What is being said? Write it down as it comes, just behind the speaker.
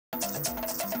A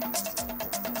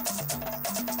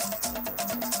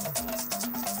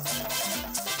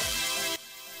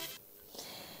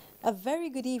very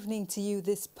good evening to you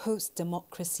this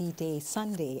post-Democracy Day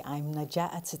Sunday. I'm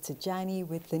Najat Tijani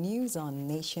with the news on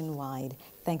Nationwide.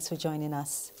 Thanks for joining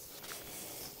us.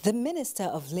 The Minister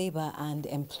of Labour and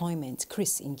Employment,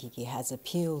 Chris Ngige, has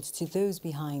appealed to those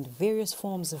behind various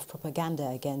forms of propaganda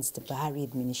against the Buhari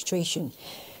administration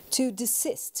to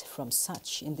desist from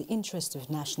such in the interest of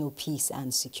national peace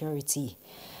and security.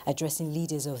 Addressing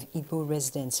leaders of Igbo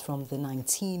residents from the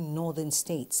 19 northern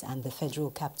states and the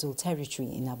Federal Capital Territory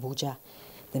in Abuja,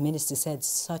 the minister said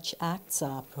such acts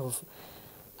are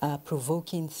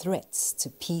provoking threats to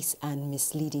peace and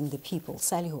misleading the people.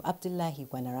 Salihu Abdullahi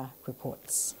Gwanara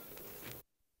reports.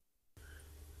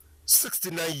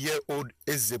 69-year-old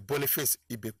Eze Boniface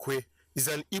Ibekwe is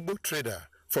an Igbo trader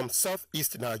from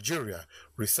southeast Nigeria,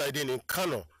 residing in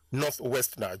Kano,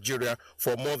 northwest Nigeria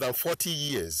for more than 40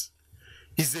 years.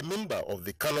 He's a member of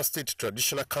the Kano State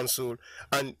Traditional Council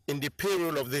and in the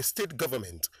payroll of the state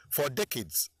government for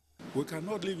decades. We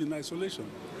cannot live in isolation.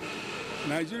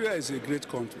 Nigeria is a great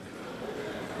country,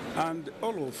 and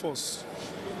all of us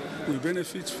will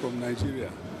benefit from Nigeria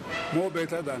more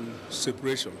better than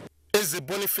separation. Eze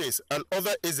Boniface and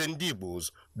other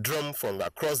Ezendibos drawn from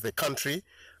across the country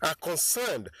are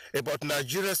concerned about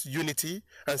Nigeria's unity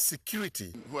and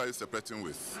security. Who are you separating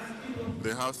with?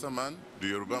 The Hausa man, the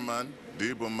Yoruba man,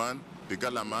 the Igbo man, the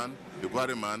Gala man, the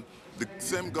Gwari man. The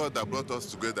same God that brought us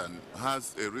together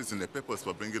has a reason, a purpose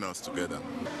for bringing us together.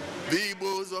 The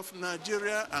Igbos of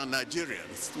Nigeria and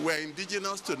Nigerians were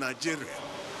indigenous to Nigeria.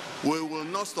 We will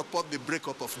not support the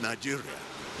breakup of Nigeria.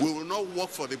 We will not work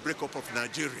for the breakup of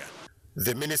Nigeria.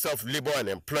 The Minister of Labour and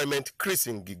Employment, Chris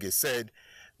Ngige, said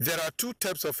there are two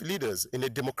types of leaders in a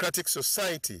democratic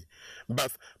society,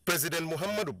 but President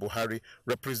Muhammadu Buhari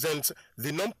represents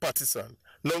the non-partisan,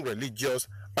 non-religious,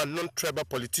 and non-tribal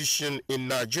politician in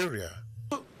Nigeria.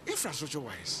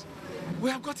 Infrastructure-wise, we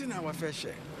have gotten our fair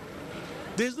share.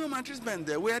 There's no maltreatment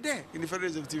there. We are there in the Federal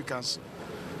Executive Council.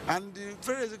 And the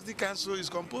Federal Executive Council is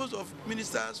composed of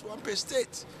ministers, one per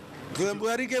state. President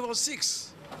Buhari gave us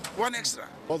 6, 1 extra.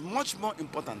 But much more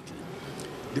importantly,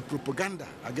 the propaganda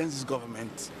against this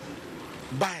government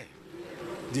by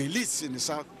the elites in the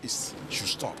Southeast should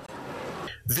stop.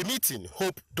 The meeting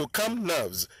hoped to calm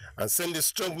nerves and send a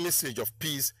strong message of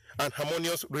peace and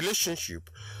harmonious relationship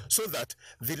so that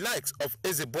the likes of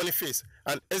Eze Boniface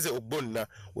and Eze Ogbonna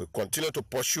will continue to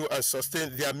pursue and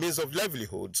sustain their means of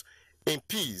livelihoods in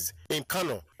peace in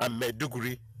Kano and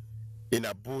Maiduguri. In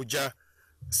Abuja,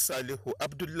 Salihu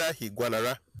Abdullahi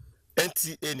Gwanara,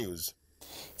 NTA News.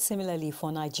 Similarly,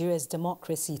 for Nigeria's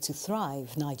democracy to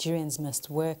thrive, Nigerians must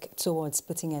work towards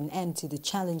putting an end to the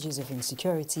challenges of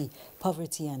insecurity,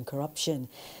 poverty and corruption.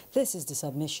 This is the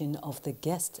submission of the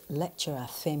guest lecturer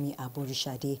Femi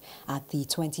Aborishade at the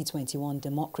 2021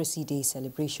 Democracy Day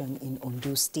celebration in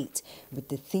Ondo State with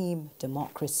the theme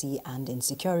Democracy and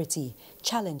Insecurity,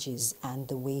 Challenges and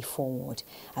the Way Forward.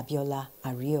 Abiola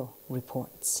Ario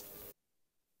reports.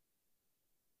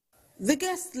 The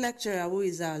guest lecturer, who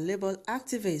is a labor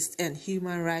activist and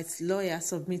human rights lawyer,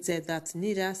 submitted that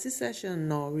neither secession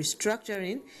nor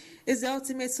restructuring is the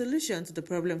ultimate solution to the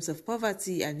problems of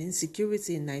poverty and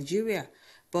insecurity in Nigeria,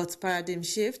 but paradigm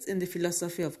shifts in the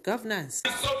philosophy of governance. The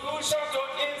solution to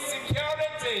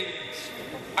insecurity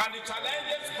and the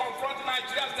challenges confronting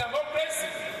Nigeria's democracy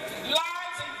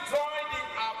lies in drawing the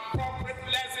appropriate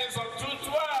lessons of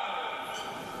 212.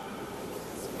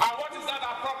 And what is that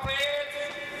appropriate?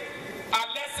 A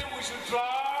lesson we should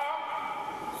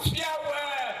draw: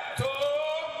 farewell to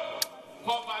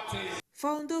poverty.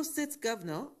 For Ondo State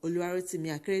Governor Oluwarotimi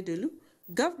Akeredolu,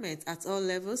 government at all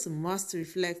levels must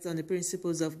reflect on the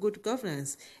principles of good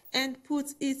governance and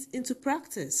put it into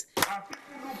practice. Our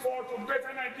people look forward to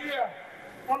better Nigeria,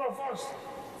 all of us,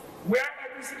 where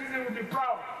every citizen will be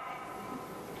proud.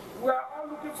 We are all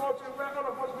looking forward to where all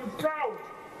of us will be proud.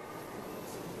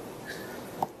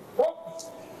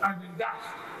 Hope and in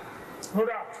that. No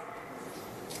doubt,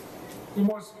 we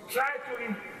must try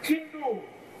to rekindle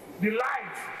the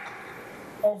light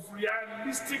of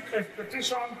realistic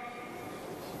expectation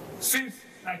since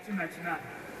 1999.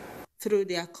 Through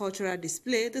their cultural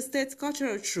display, the state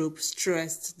cultural troupe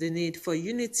stressed the need for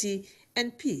unity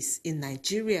and peace in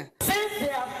Nigeria. Since they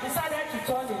have decided to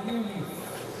turn a new leaf,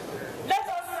 let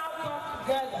us now come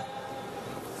together,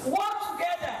 work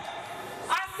together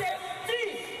as a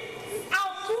team,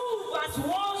 and move as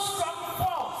one strong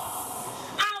force,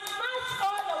 and match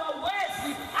all our words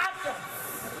with action.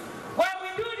 When we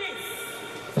do this,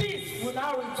 peace will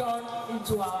now return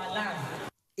into our land.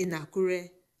 In Akure,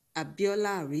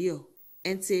 Abiola Ario,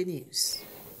 NTA News.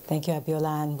 Thank you,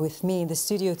 Abiola. And with me in the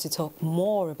studio to talk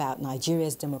more about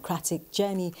Nigeria's democratic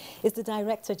journey is the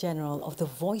Director General of the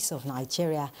Voice of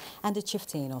Nigeria and the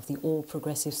Chieftain of the All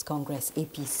Progressives Congress,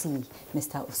 APC,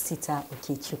 Mr. Osita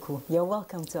Okechukwu. You're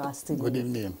welcome to our studio. Good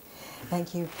evening.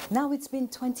 Thank you. Now, it's been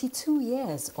 22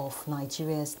 years of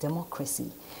Nigeria's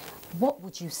democracy. What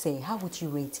would you say? How would you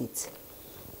rate it?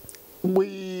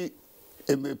 We,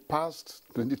 in the past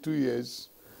 22 years,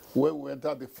 when we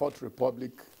entered the Fourth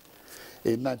Republic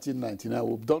in 1999,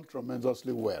 we've done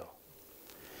tremendously well.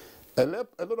 A lot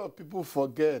of people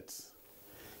forget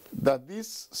that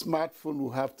this smartphone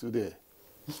we have today,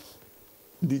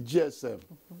 the GSM,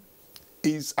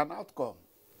 is an outcome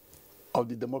of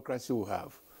the democracy we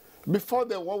have. Before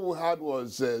then, what we had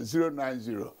was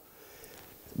 090,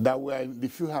 that were in the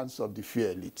few hands of the few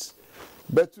elites.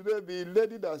 But today, the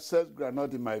lady that sells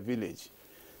granite in my village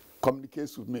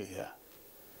communicates with me here.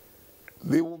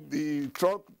 The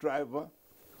truck driver,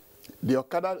 the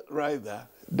Okada rider,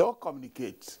 they all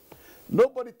communicate.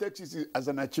 Nobody takes it as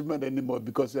an achievement anymore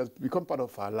because it has become part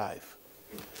of our life.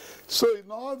 So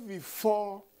in all the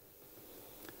four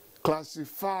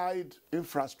classified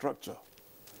infrastructure,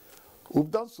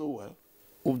 we've done so well.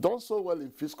 We've done so well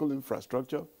in fiscal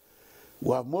infrastructure.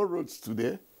 We have more roads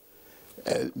today.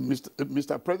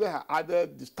 Mr. President has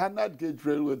added the standard gauge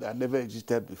railway that never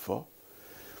existed before.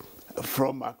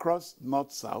 From across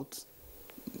north-south,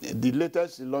 the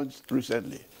latest he launched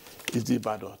recently is the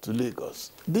Ibadan to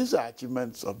Lagos. These are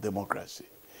achievements of democracy.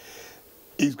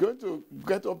 It's going to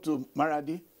get up to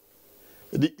Maradi.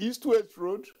 The East-West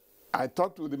Road, I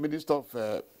talked to the Minister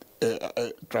of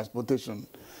Transportation,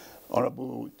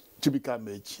 Honorable Chibika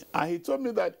Meji, and he told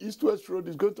me that East-West Road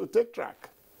is going to take track.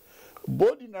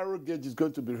 Both the narrow gauge is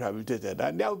going to be rehabilitated,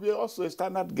 and there will be also a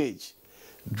standard gauge,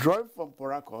 drawing from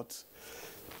Port Harcourt,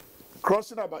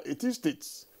 crossing about 18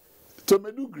 states to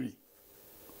Maiduguri.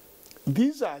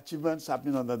 These are achievements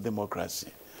happening under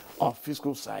democracy on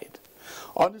fiscal side.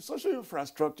 On the social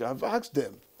infrastructure, I've asked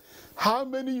them, how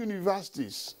many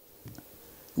universities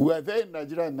were there in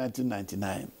Nigeria in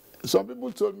 1999? Some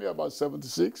people told me about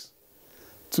 76.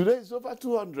 Today it's over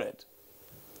 200.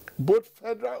 Both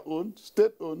federal-owned,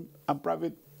 state-owned, and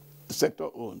private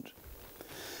sector-owned.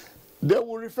 They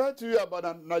will refer to you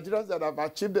about Nigerians that have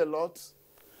achieved a lot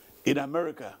in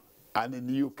America and in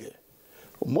the UK.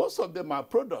 Most of them are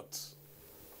products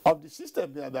of the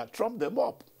system here that trump them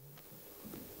up.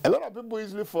 A lot of people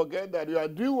easily forget that you are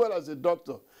doing well as a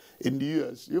doctor in the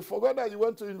US. You forgot that you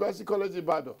went to University College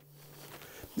Ibadan.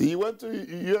 You went to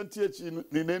UNTH in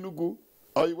Enugu,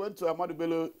 or you went to Ahmadu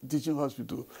Bello Teaching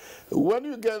Hospital. When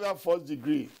you get that first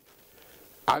degree,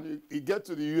 and you get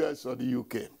to the US or the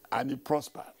UK, and you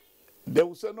prosper, they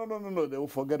will say, no, no, no, no, they will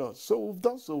forget us. So we've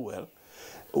done so well.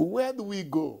 Where do we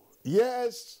go?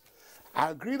 Yes,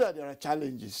 I agree that there are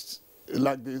challenges,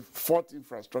 like the fourth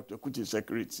infrastructure, which is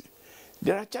security.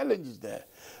 There are challenges there,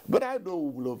 but I know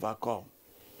we will overcome.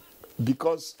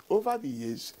 Because over the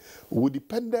years, we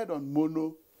depended on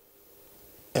mono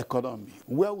economy,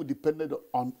 where we depended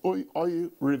on oil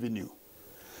revenue.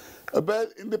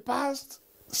 But in the past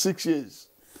 6 years,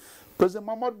 President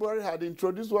Muhammadu Buhari had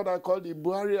introduced what I call the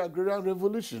Buhari Agrarian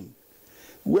Revolution,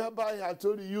 whereby he had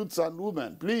told the youths and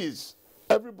women, please,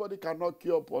 everybody cannot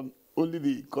queue up on only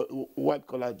the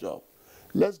white-collar job.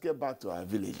 Let's get back to our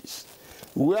villages,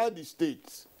 where the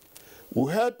state will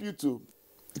help you to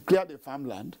clear the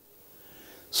farmland,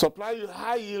 supply you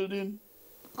high-yielding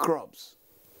crops,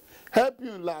 help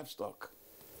you in livestock.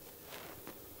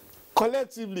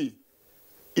 Collectively,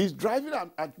 it's driving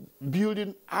and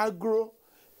building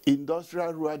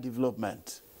agro-industrial rural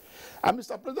development. And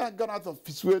Mr. President has gone out of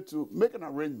his way to make an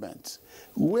arrangement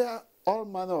where all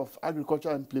manner of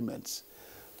agricultural implements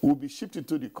will be shipped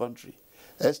into the country,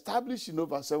 established in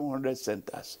over 700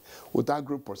 centers with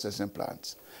agro-processing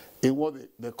plants in what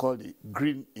they call the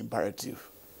Green Imperative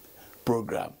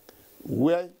program,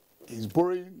 where he's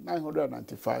borrowing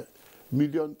 995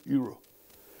 million euro,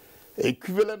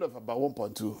 equivalent of about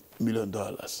 $1.2 million.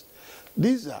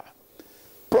 These are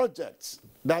projects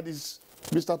that is,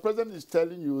 Mr. President is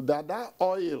telling you that that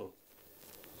oil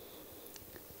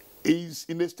is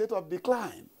in a state of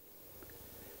decline,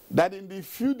 that in the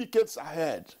few decades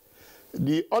ahead,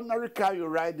 the ordinary car you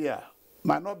ride here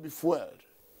might not be fueled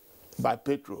by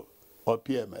petrol or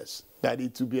PMS, that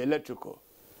it will be electrical.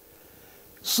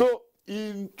 So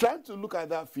in trying to look at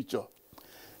that feature,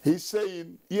 he's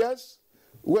saying, yes,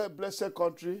 we're a blessed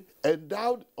country,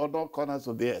 endowed on all corners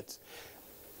of the earth.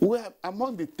 We're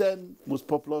among the 10 most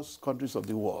populous countries of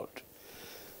the world.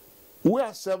 We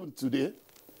are 7th today,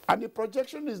 and the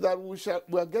projection is that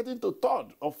we are getting to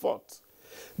 3rd or 4th.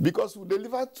 because we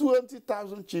deliver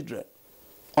 20,000 children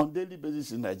on daily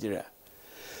basis in Nigeria.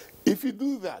 If you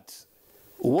do that,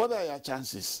 what are your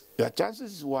chances? Your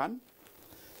chances is one,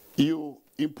 you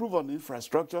improve on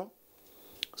infrastructure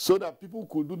so that people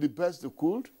could do the best they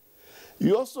could.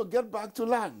 You also get back to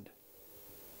land.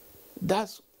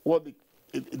 That's what the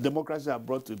democracy have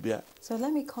brought to bear. So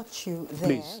let me cut you there.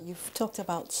 Please. You've talked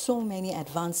about so many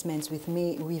advancements we've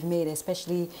made,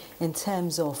 especially in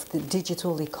terms of the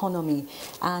digital economy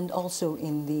and also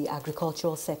in the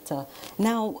agricultural sector.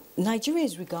 Now, Nigeria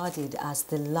is regarded as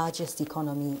the largest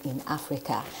economy in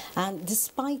Africa. And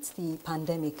despite the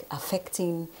pandemic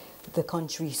affecting the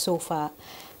country so far,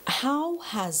 how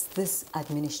has this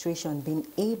administration been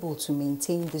able to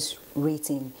maintain this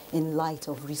rating in light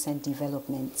of recent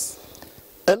developments?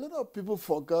 A lot of people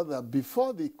forgot that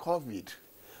before the COVID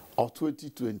of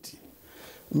 2020,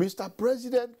 Mr.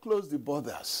 President closed the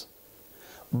borders,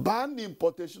 banned the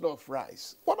importation of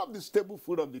rice, one of the staple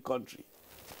food of the country.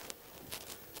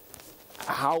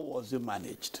 How was it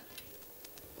managed?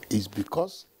 It's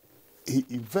because he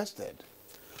invested.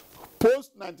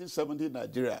 Post-1970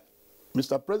 Nigeria,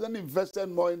 Mr. President invested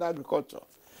more in agriculture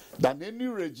than any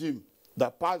regime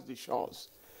that passed the shores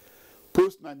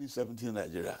post-1970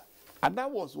 Nigeria. And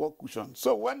that was what cushioned.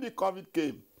 So when the COVID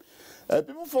came,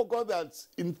 people forgot that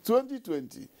in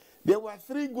 2020, there were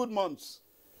 3 good months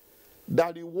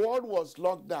that the world was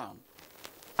locked down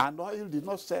and oil did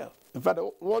not sell. In fact,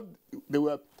 what they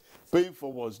were paying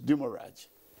for was demurrage.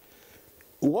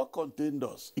 What contained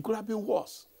us? It could have been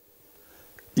worse.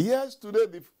 Yes, today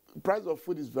the price of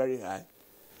food is very high.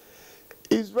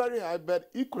 It's very high,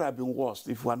 but it could have been worse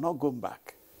if we are not going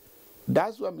back.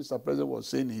 That's what Mr. President was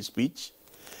saying in his speech,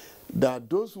 that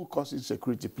those who cause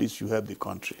insecurity, please, should help the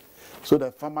country so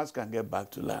that farmers can get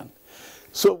back to land.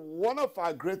 So one of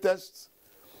our greatest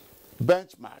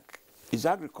benchmark is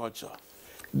agriculture.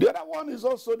 The other one is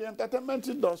also the entertainment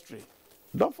industry.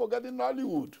 Don't forget in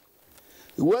Hollywood.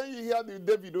 When you hear the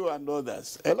Davido and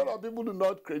others, a lot of people do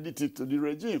not credit it to the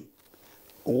regime.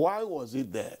 Why was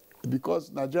it there?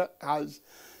 Because Nigeria has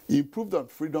improved on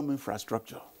freedom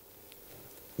infrastructure,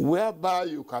 whereby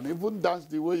you can even dance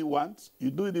the way you want,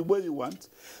 you do it the way you want,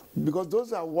 because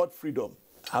those are what freedom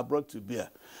are brought to bear.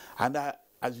 And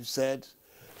as you said,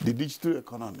 the digital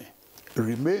economy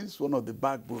remains one of the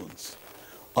backbones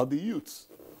of the youth,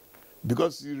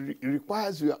 because it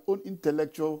requires your own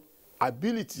intellectual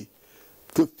ability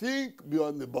to think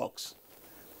beyond the box.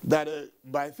 That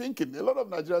by thinking, a lot of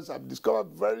Nigerians have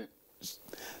discovered very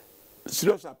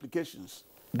serious applications.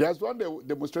 There's one they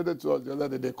demonstrated to us the other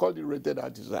day, they called it Rated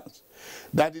Artisans,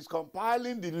 that is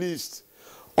compiling the list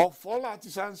of all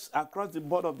artisans across the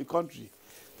board of the country.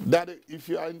 That if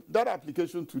you are in that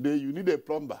application today, you need a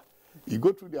plumber. You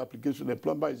go through the application, a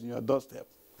plumber is in your doorstep.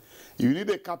 You need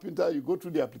a carpenter, you go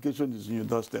through the application, is in your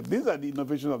doorstep. These are the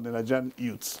innovations of the Nigerian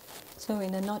youths. So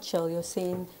in a nutshell, you're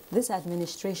saying this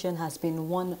administration has been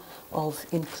one of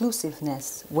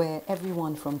inclusiveness, where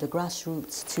everyone from the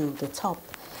grassroots to the top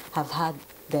have had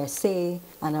their say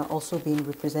and are also being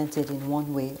represented in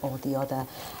one way or the other.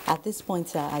 At this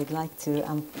point, I'd like to,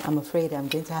 I'm afraid I'm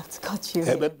going to have to cut you.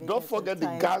 But don't forget the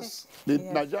gas, the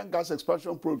yes. Nigerian gas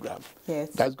expansion program.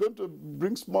 Yes. That's going to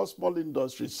bring small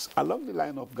industries along the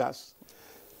line of gas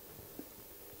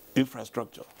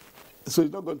infrastructure. So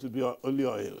it's not going to be only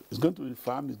oil. It's going to be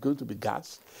farm, it's going to be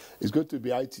gas, it's going to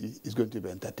be IT, it's going to be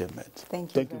entertainment.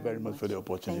 Thank you very much for the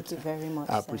opportunity. Thank you very much,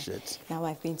 I appreciate it. Now,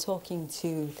 I've been talking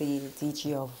to the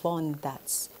DG of VON,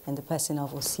 that's in the person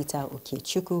of Osita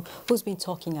Okechukwu, who's been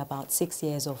talking about 6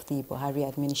 years of the Buhari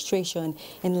administration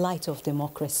in light of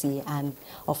democracy and,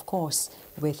 of course,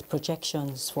 with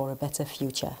projections for a better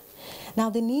future.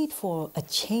 Now, the need for a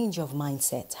change of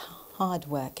mindset, hard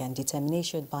work and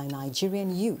determination by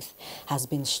Nigerian youth has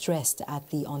been stressed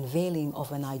at the unveiling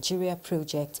of a Nigeria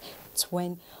Project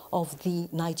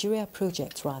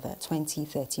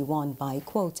 2031 by,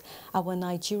 quote, our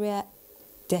Nigeria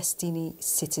Destiny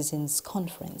Citizens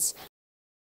Conference.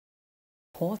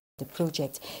 The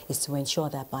project is to ensure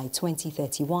that by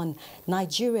 2031,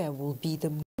 Nigeria will be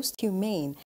the most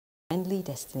humane and friendly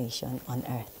destination on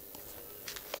earth.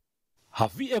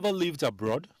 Have we ever lived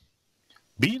abroad?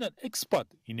 Being an expat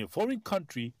in a foreign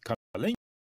country can challenge.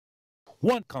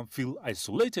 One can feel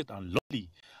isolated and lonely.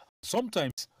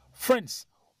 Sometimes friends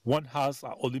one has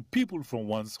are only people from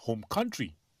one's home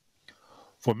country.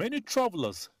 For many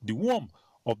travelers, the warmth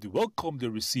of the welcome they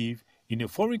receive in a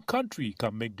foreign country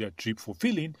can make their trip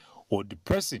fulfilling or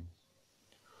depressing.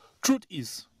 Truth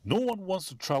is, no one wants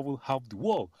to travel half the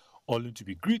world only to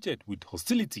be greeted with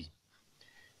hostility.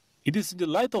 It is in the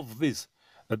light of this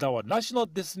that our National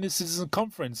Destiny Citizen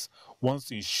Conference wants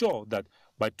to ensure that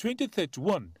by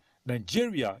 2031,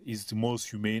 Nigeria is the most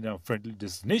humane and friendly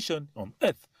destination on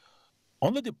earth.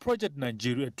 Under the Project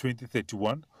Nigeria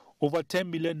 2031, over 10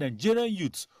 million Nigerian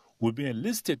youths will be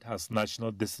enlisted as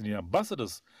National Destiny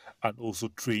Ambassadors and also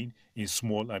trained in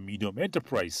small and medium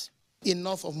enterprise.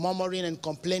 Enough of murmuring and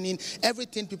complaining.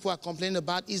 Everything people are complaining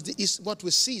about is what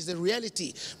we see, is the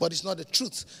reality, but it's not the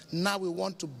truth. Now we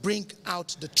want to bring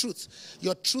out the truth.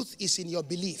 Your truth is in your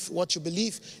belief. What you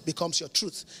believe becomes your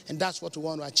truth, and that's what we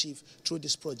want to achieve through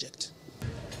this project.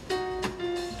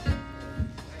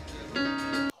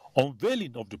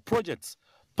 Unveiling of the projects,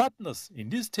 partners in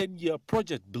this 10-year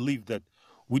project believe that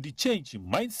with the change in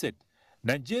mindset,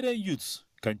 Nigerian youths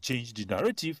can change the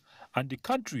narrative and the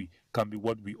country can be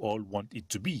what we all want it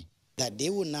to be. That they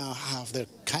will now have the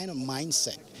kind of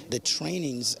mindset, the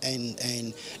trainings and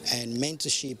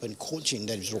mentorship and coaching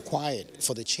that is required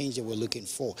for the change that we're looking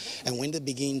for. And when they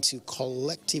begin to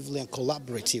collectively and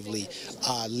collaboratively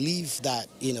live that,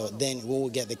 then we will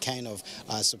get the kind of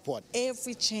support.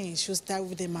 Every change should start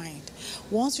with the mind.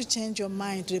 Once you change your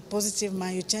mind to the positive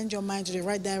mind, you change your mind to the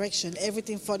right direction,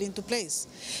 everything falls into place.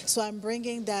 So I'm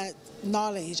bringing that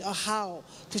knowledge of how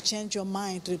to change your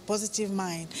mind to the positive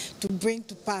mind to bring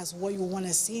to pass what you want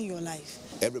to see in your life.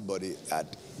 Everybody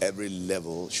at every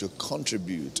level should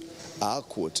contribute our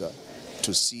quota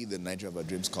to see the Nigeria of our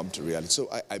dreams come to reality. So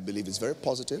I believe it's very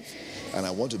positive, and I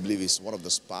want to believe it's one of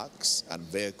the sparks and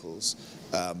vehicles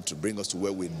to bring us to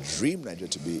where we dream Nigeria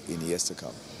to be in years to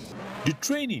come. The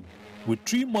training with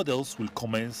 3 models will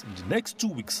commence in the next 2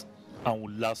 weeks and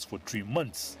will last for 3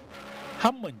 months.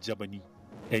 Hamman Jabani,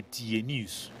 NTA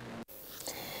News.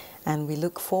 And we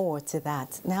look forward to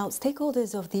that. Now,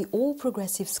 stakeholders of the All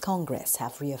Progressives Congress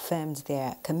have reaffirmed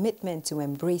their commitment to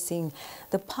embracing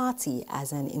the party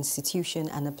as an institution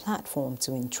and a platform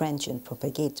to entrench and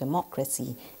propagate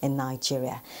democracy in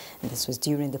Nigeria. And this was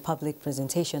during the public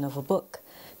presentation of a book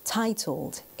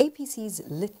titled APC's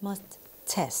Litmus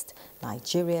Test: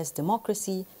 Nigeria's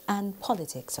Democracy and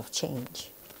Politics of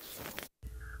Change.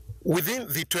 Within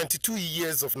the 22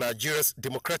 years of Nigeria's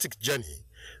democratic journey,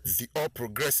 the All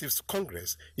Progressives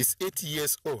Congress is 8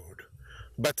 years old,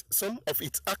 but some of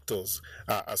its actors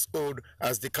are as old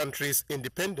as the country's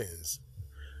independence.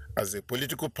 As a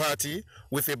political party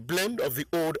with a blend of the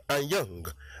old and young,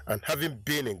 and having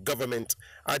been in government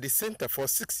at the center for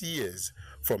 6 years,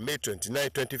 from May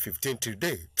 29, 2015 to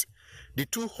date, the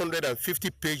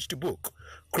 250-page book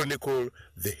chronicles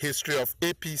the history of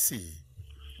APC.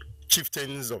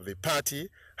 Chieftains of the party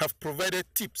have provided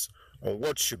tips on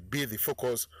what should be the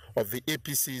focus of the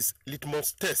APC's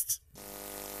litmus test.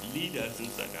 Leaders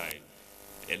that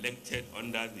are elected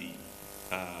under the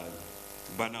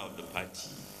banner of the party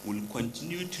will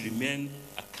continue to remain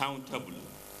accountable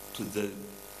to the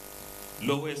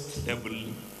lowest level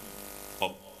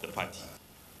of the party.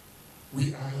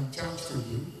 We are in charge to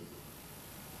you,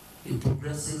 a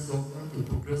progressive government, a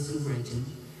progressive regime,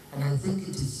 and I think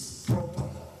it is proper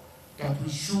that we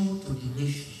show to the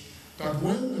nation that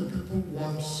when the people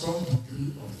want some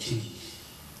degree of change,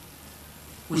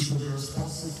 we should be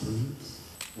responsive to it.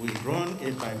 We run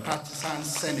a bipartisan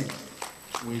Senate.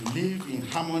 We live in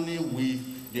harmony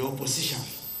with the opposition.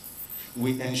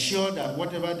 We ensure that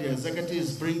whatever the executive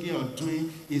is bringing or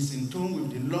doing is in tune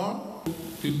with the law.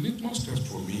 The litmus test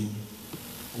for me,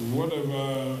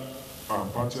 whatever our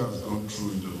party has gone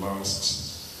through in the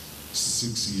last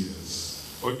 6 years,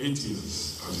 or 8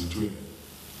 years as it were,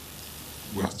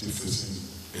 we are still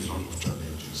facing a lot of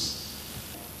challenges.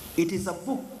 It is a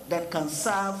book that can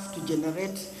serve to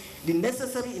generate the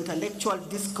necessary intellectual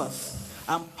discourse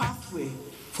and pathway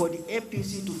for the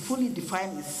APC to fully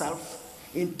define itself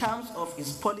in terms of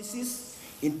its policies,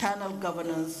 internal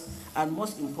governance, and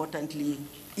most importantly,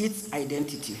 its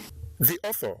identity. The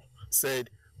author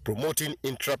said promoting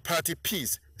intra-party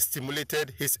peace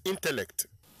stimulated his intellect.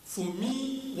 For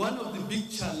me, one of the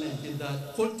big challenges is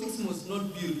that politics must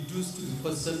not be reduced to the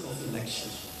person of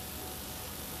election.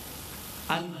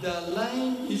 And the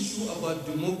underlying issue about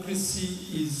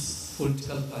democracy is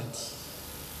political party.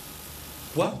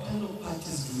 What kind of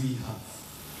parties do we have?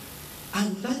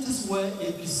 And that is where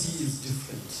APC is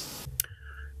different.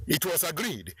 It was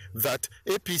agreed that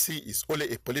APC is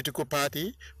only a political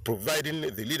party providing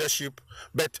the leadership,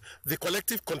 but the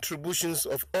collective contributions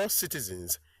of all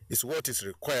citizens is what is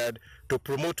required to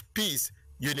promote peace,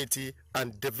 unity,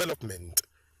 and development.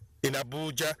 In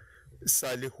Abuja,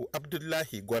 Salihu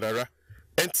Abdullahi Gwarara,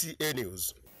 NTA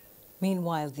News.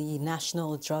 Meanwhile, the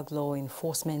National Drug Law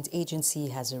Enforcement Agency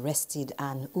has arrested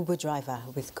an Uber driver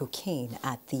with cocaine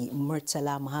at the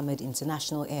Murtala Mohammed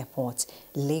International Airport,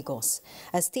 Lagos.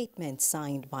 In a statement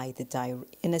signed by the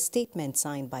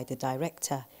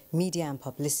director, Media and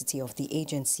Publicity of the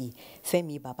agency,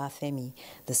 Femi Babafemi,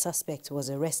 the suspect was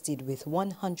arrested with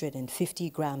 150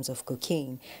 grams of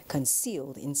cocaine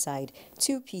concealed inside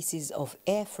 2 pieces of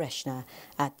air freshener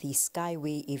at the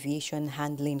Skyway Aviation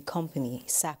Handling Company,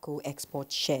 SACO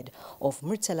export shed of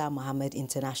Murtala Mohammed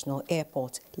International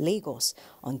Airport, Lagos,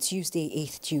 on Tuesday,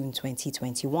 8th June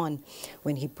 2021,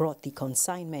 when he brought the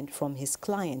consignment from his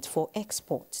client for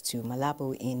export to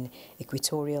Malabo in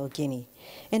Equatorial Guinea.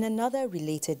 In another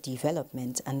related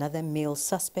development, another male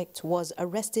suspect was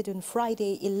arrested on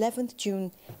Friday, 11th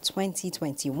June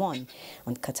 2021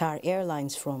 on Qatar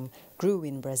Airlines from GRU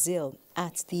in Brazil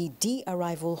at the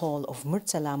de-arrival hall of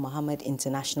Murtala Mohammed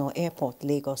International Airport,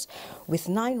 Lagos, with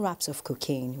 9 wraps of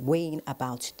cocaine weighing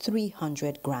about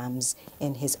 300 grams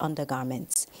in his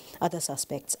undergarments. Other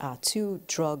suspects are 2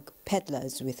 drug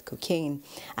peddlers with cocaine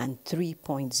and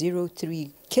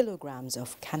 3.03 kilograms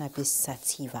of cannabis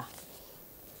sativa.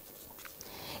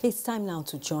 It's time now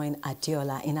to join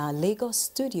Adiola in our Lagos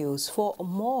studios for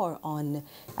more on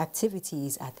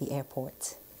activities at the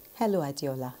airport. Hello,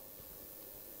 Adiola.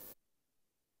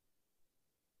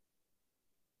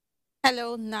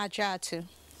 Hello, Najatu.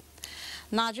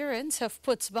 Nigerians have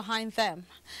put behind them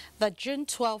the June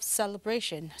 12th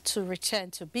celebration to return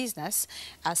to business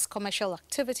as commercial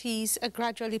activities are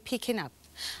gradually picking up.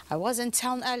 I was in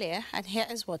town earlier and here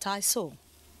is what I saw.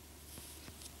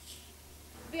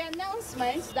 The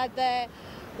announcement that there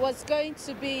was going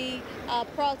to be a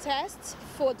protest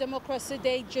for Democracy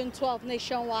Day June 12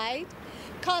 nationwide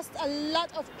caused a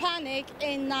lot of panic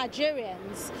in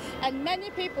Nigerians, and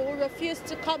many people refused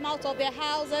to come out of their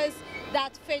houses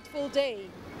that fateful day.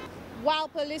 While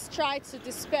police tried to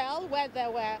dispel where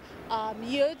there were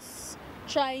youths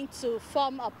trying to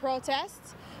form a protest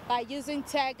by using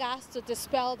tear gas to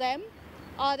dispel them,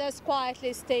 others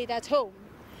quietly stayed at home.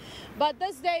 But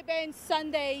this day being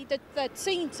Sunday, the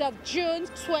 13th of June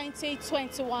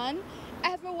 2021,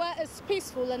 everywhere is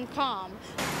peaceful and calm.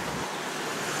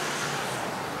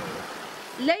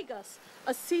 Lagos,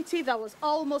 a city that was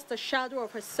almost a shadow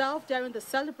of herself during the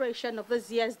celebration of this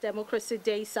year's Democracy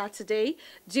Day Saturday,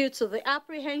 due to the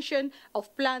apprehension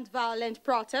of planned violent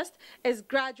protest, is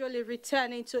gradually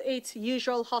returning to its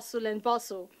usual hustle and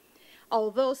bustle.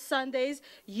 Although Sundays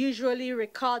usually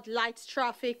record light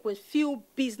traffic with few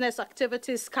business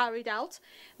activities carried out,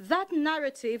 that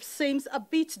narrative seems a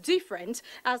bit different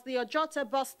as the Ojota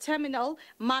bus terminal,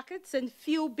 markets and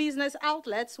few business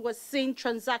outlets were seen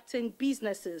transacting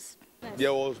businesses.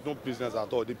 There was no business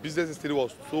at all. The business still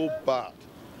was so bad.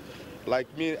 Like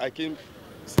me, I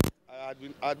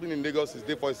had been in Lagos since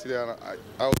day 4 yesterday and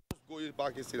I was just going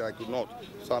back yesterday, I could not.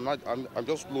 So I'm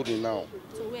just loading now.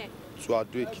 To where? So I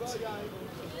do it.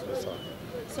 Yes,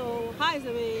 so how is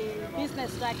the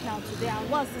business right now today, and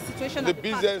what's the situation at the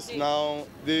business park now,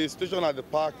 the situation at the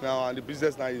park now and the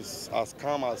business now is as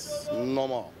calm as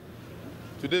normal.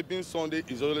 Today being Sunday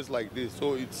is always like this,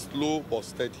 so it's slow but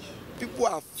steady. People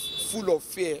are full of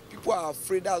fear. People are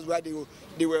afraid. That's why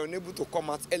they were unable to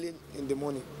come out early in the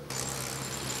morning.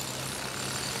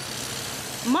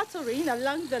 Motoring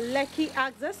along the Lekki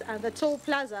axis and the toll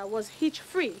plaza was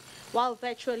hitch-free, while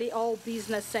virtually all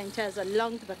business centers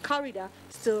along the corridor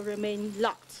still remain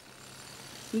locked.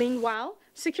 Meanwhile,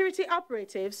 security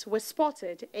operatives were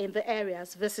spotted in the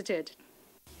areas visited.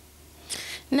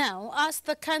 Now, as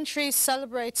the country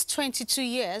celebrates 22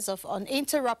 years of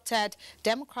uninterrupted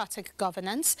democratic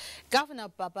governance, Governor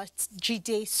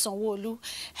Babajide Sanwo-Olu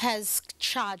has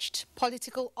charged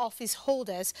political office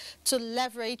holders to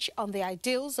leverage on the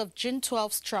ideals of June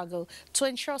 12 struggle to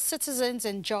ensure citizens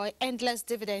enjoy endless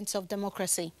dividends of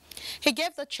democracy. He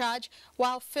gave the charge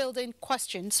while fielding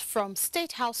questions from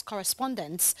State House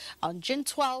correspondents on June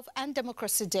 12 and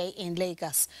Democracy Day in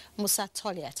Lagos. Musa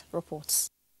Toliat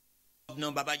reports.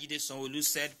 Governor Babajide Sanwo-Olu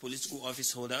said political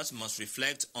office holders must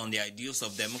reflect on the ideals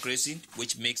of democracy,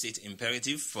 which makes it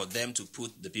imperative for them to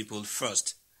put the people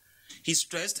first. He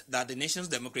stressed that the nation's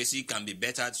democracy can be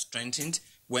better strengthened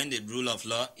when the rule of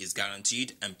law is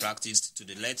guaranteed and practiced to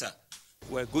the letter.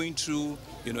 We're going through,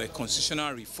 a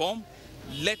constitutional reform.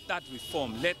 Let that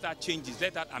reform, let that changes,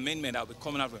 let that amendment that will be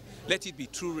coming out, let it be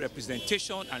true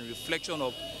representation and reflection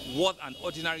of what an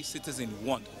ordinary citizen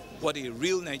wants. What a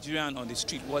real Nigerian on the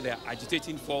street, what they are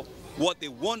agitating for, what they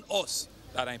want us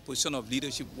that are in position of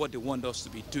leadership, what they want us to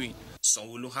be doing.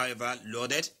 Sanwo-Olu, however,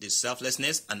 lauded the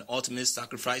selflessness and ultimate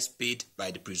sacrifice paid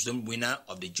by the presumed winner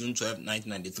of the June 12,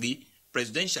 1993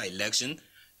 presidential election,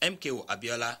 MKO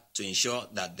Abiola, to ensure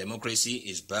that democracy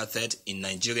is birthed in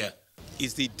Nigeria.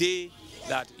 It's the day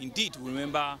that indeed we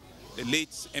remember the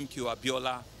late MKO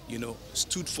Abiola,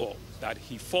 stood for, that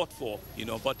he fought for,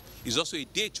 but it's also a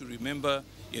day to remember,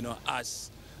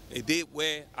 as a day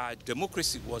where our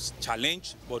democracy was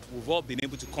challenged, but we've all been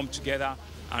able to come together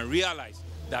and realize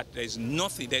that there's no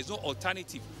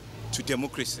alternative to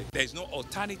democracy. There's no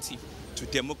alternative to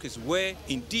democracy where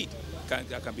indeed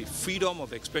there can be freedom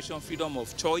of expression, freedom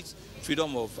of choice,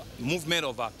 freedom of movement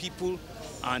of our people,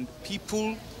 and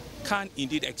people can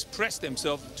indeed express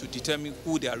themselves to determine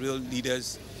who their real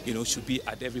leaders should be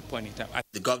at every point in time.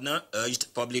 The governor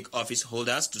urged public office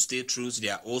holders to stay true to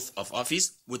their oath of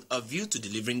office with a view to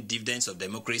delivering dividends of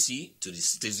democracy to the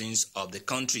citizens of the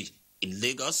country. In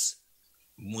Lagos,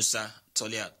 Musa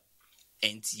Toliat,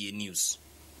 NTA News.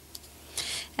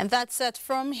 And that's it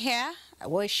from here.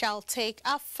 We shall take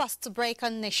our first break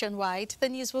on Nationwide. The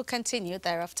news will continue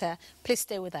thereafter. Please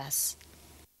stay with us.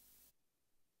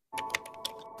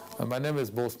 My name is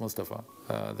Boss Mustafa,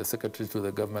 the Secretary to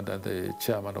the Government and the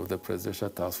Chairman of the Presidential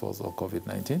Task Force on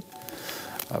COVID-19.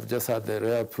 I've just had the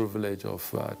rare privilege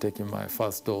of taking my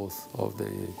first dose of the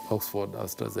Oxford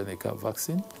AstraZeneca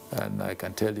vaccine, and I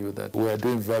can tell you that we are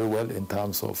doing very well in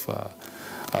terms of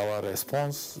our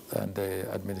response and the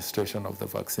administration of the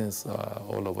vaccines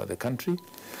all over the country.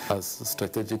 As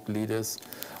strategic leaders,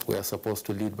 we are supposed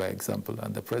to lead by example,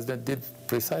 and the President did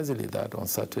precisely that on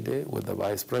Saturday with the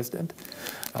Vice President,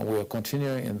 and we are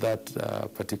continuing in that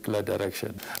particular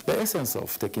direction. The essence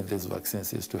of taking these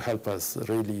vaccines is to help us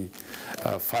really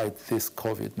fight this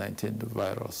COVID-19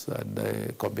 virus, and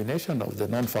the combination of the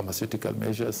non-pharmaceutical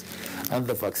measures and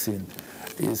the vaccine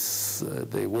is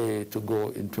the way to go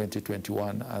in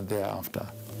 2021 and thereafter.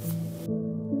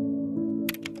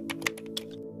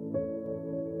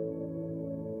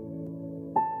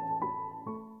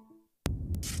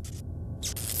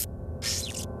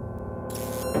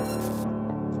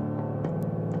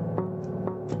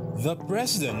 The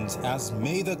President has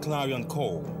made a clarion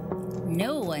call.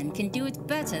 No one can do it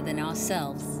better than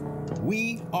ourselves.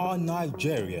 We are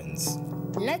Nigerians.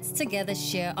 Let's together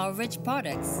share our rich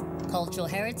products, cultural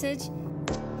heritage,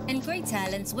 and great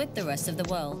talents with the rest of the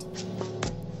world.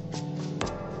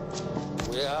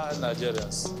 We are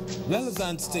Nigerians.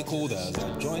 Relevant stakeholders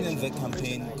are joining the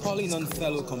campaign, calling on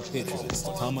fellow compatriots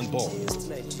to come on board.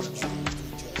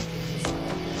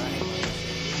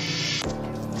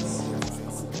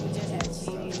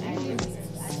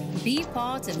 Be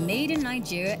part of Made in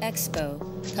Nigeria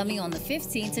Expo, coming on the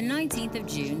 15th and 19th of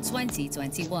June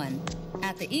 2021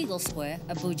 at the Eagle Square,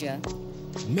 Abuja.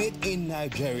 Made in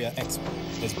Nigeria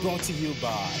Expo is brought to you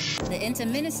by the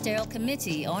Interministerial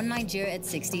Committee on Nigeria at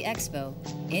 60 Expo,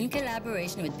 in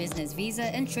collaboration with Business Visa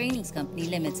and Trainings Company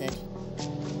Limited.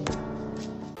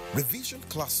 Revision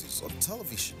classes on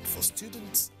television for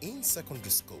students in secondary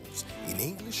schools in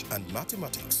English and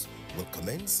mathematics will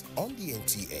commence on the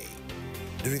NTA.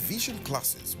 The revision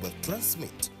classes will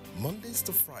transmit Mondays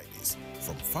to Fridays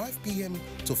from 5 p.m.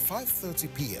 to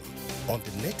 5:30 p.m. on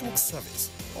the network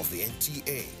service of the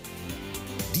NTA.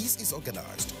 This is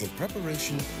organized in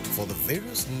preparation for the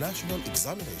various national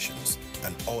examinations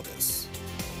and orders.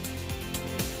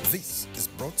 This is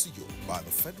brought to you by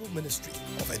the Federal Ministry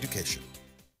of Education.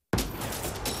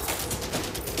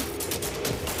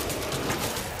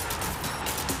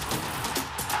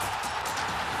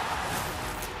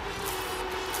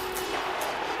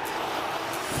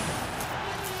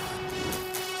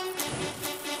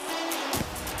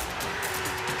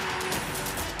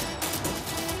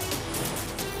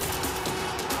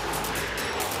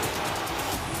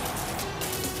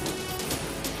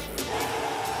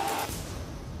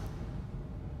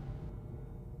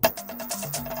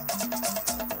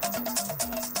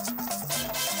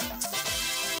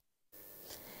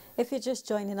 If you're just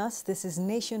joining us, this is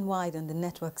Nationwide on the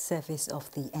network service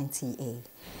of the NTA.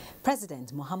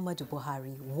 President Muhammadu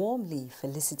Buhari warmly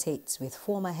felicitates with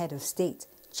former head of state,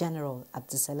 General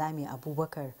Abdulsalami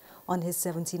Abubakar, on his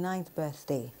 79th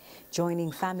birthday,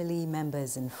 joining family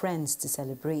members and friends to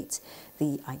celebrate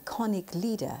the iconic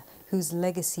leader whose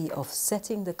legacy of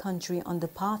setting the country on the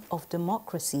path of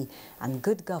democracy and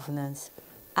good governance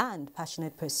and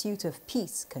passionate pursuit of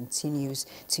peace continues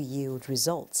to yield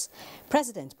results.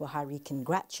 President Buhari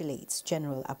congratulates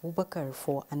General Abubakar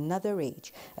for another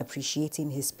age,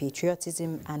 appreciating his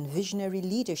patriotism and visionary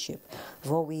leadership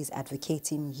of always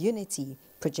advocating unity,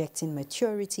 projecting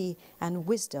maturity and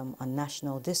wisdom on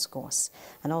national discourse,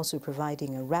 and also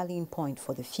providing a rallying point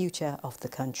for the future of the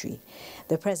country.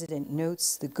 The president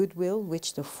notes the goodwill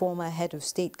which the former head of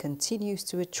state continues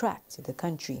to attract to the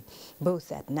country,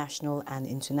 both at national and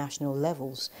international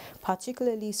levels,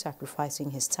 particularly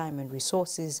sacrificing his time and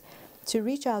resources to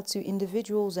reach out to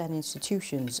individuals and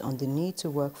institutions on the need to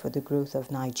work for the growth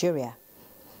of Nigeria.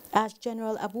 As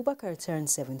General Abubakar turned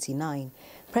 79,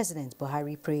 President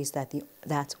Buhari praised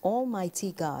that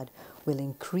Almighty God will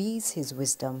increase his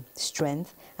wisdom,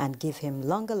 strength, and give him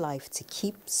longer life to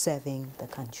keep serving the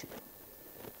country.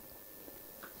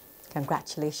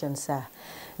 Congratulations, sir.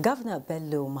 Governor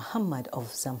Bello Muhammad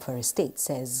of Zamfara State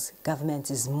says government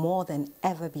is more than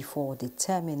ever before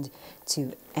determined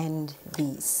to end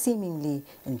the seemingly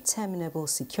interminable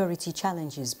security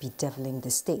challenges bedeviling the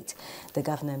state. The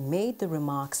governor made the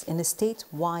remarks in a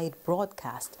statewide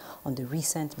broadcast on the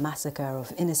recent massacre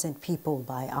of innocent people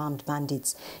by armed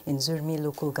bandits in Zurmi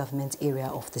local government area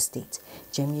of the state.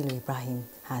 Jamilu Ibrahim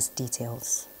has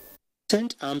details.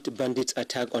 Recent armed bandits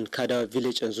attack on Kada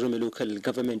village and Zurmi local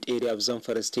government area of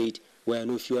Zamfara State, where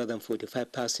no fewer than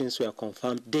 45 persons were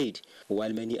confirmed dead,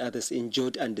 while many others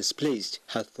injured and displaced,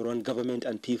 have thrown government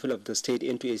and people of the state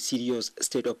into a serious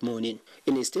state of mourning.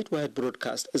 In a statewide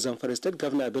broadcast, Zamfara State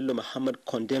Governor Bello Muhammad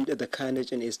condemned the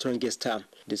carnage in a strongest term,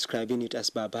 describing it as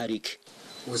barbaric.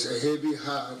 With a heavy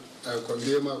heart, I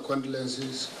convey my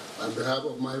condolences on behalf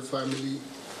of my family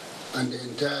and the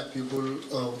entire people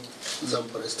of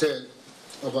Zamfara State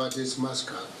about this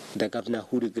massacre. The governor,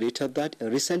 who regretted that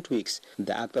in recent weeks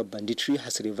the act of banditry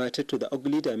has reverted to the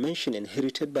ugly dimension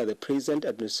inherited by the present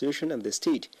administration and the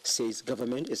state, says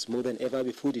government is more than ever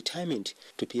before determined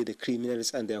to pay the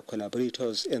criminals and their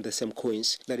collaborators in the same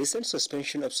coins. The recent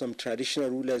suspension of some traditional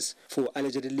rulers for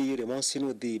allegedly renouncing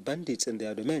with the bandits in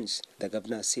their domains, the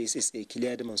governor says is a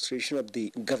clear demonstration of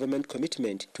the government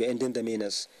commitment to ending the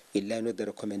menace, in line with the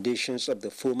recommendations of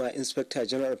the former Inspector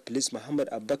General of Police Muhammad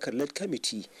Abubakar-led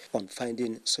committee on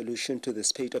finding solution to the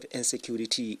state of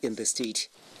insecurity in the state.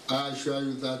 I assure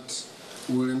you that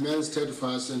we remain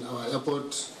steadfast in our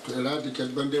effort to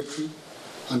eradicate banditry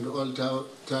and all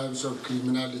types of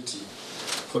criminality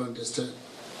from the state.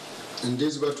 In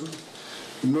this battle,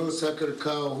 no sacred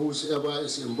cow whosoever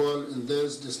is involved in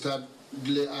this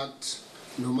dastardly act,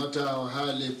 no matter how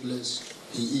highly placed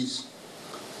he is,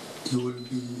 he will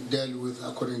be dealt with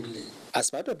accordingly. As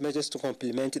part of measures to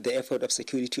complement the effort of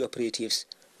security operatives,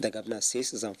 the governor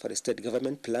says Zamfara State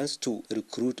government plans to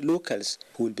recruit locals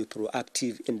who will be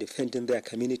proactive in defending their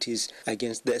communities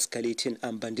against the escalating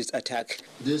armed bandits attack.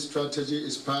 This strategy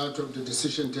is part of the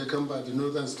decision taken by the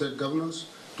northern state governors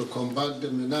to combat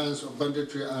the menace of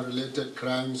banditry and related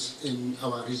crimes in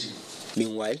our region.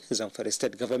 Meanwhile, Zamfara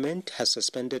State government has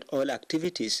suspended all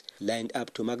activities lined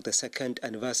up to mark the second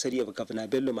anniversary of Governor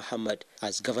Bello Muhammad,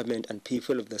 as government and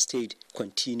people of the state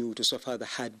continue to suffer the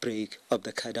heartbreak of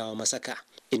the Kadawa massacre.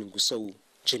 In Gusau,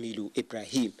 Jamilu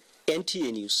Ibrahim,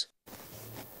 NTA News.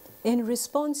 In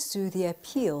response to the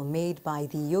appeal made by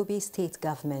the Yobe State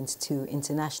government to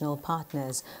international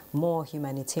partners, more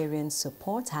humanitarian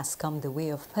support has come the way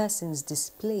of persons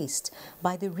displaced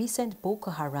by the recent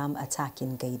Boko Haram attack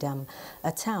in Gaidam,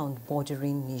 a town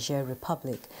bordering Niger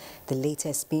Republic. The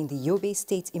latest being the Yobe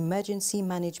State Emergency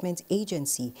Management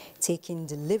Agency taking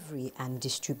delivery and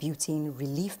distributing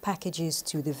relief packages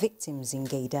to the victims in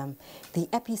Gaidam, the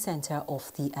epicenter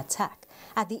of the attack,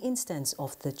 at the instance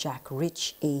of the Jack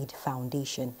Rich Aid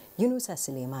Foundation. Yunusa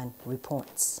Suleiman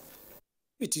reports.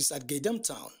 Activities at Gaidam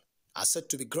town are said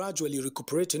to be gradually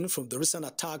recuperating from the recent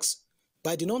attacks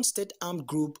by the non-state armed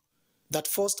group that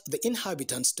forced the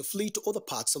inhabitants to flee to other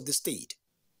parts of the state.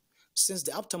 Since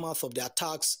the aftermath of the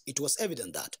attacks, it was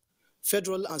evident that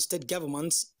federal and state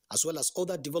governments, as well as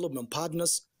other development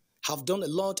partners, have done a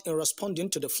lot in responding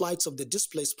to the flights of the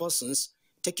displaced persons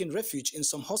taking refuge in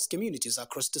some host communities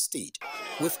across the state,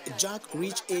 with Jack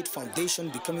Rich Aid Foundation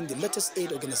becoming the latest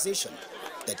aid organization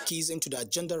that keys into the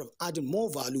agenda of adding more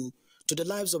value to the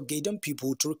lives of Gaidam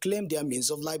people to reclaim their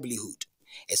means of livelihood.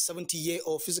 A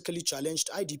 70-year-old physically challenged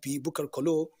IDP, Bukar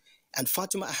Kolo, and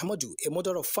Fatima Ahmadu, a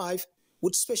mother of 5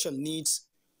 with special needs,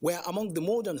 were among the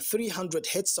more than 300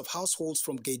 heads of households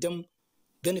from Gaidam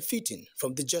benefiting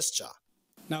from the gesture.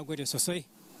 I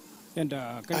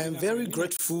am very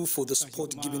grateful for the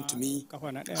support given to me,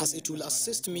 as it will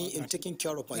assist me in taking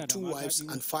care of my 2 wives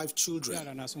and 5 children.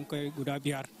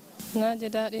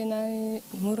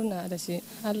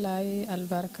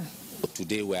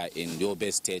 Today we are in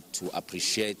Yobe State to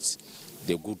appreciate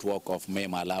the good work of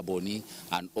Mema Laboni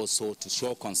and also to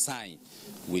show concern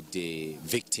with the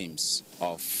victims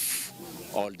of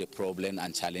all the problems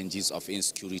and challenges of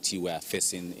insecurity we are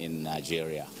facing in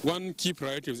Nigeria. One key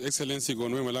priority of His Excellency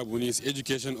Gonwe Malabuni is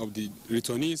education of the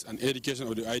returnees and education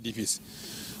of the IDPs.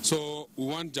 So we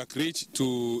want Jack Rich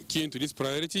to key into this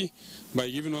priority by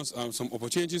giving us some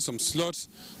opportunities, some slots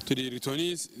to the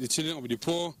returnees, the children of the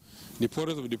poor, the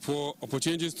poorest of the poor,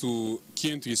 opportunities to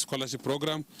key into his scholarship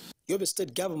program. Yobe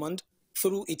State government,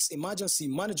 through its emergency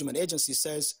management agency,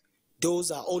 says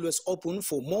Doors are always open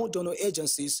for more donor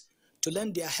agencies to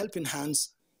lend their helping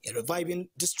hands in reviving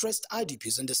distressed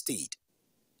IDPs in the state.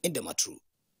 In Damaturu,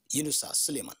 Yunusa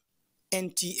Suleiman,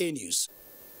 NTA News.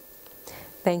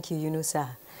 Thank you,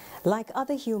 Yunusa. Like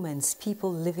other humans,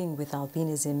 people living with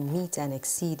albinism meet and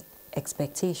exceed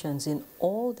expectations in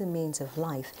all domains of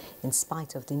life in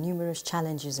spite of the numerous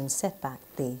challenges and setbacks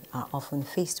they are often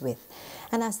faced with.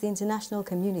 And as the international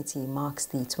community marks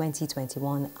the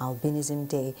 2021 Albinism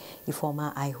Day,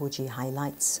 Ifeoma Ihoji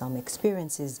highlights some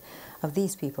experiences of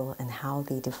these people and how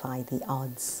they defy the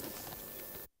odds.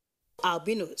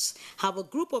 Albinos have a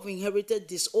group of inherited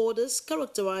disorders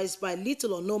characterized by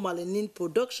little or no melanin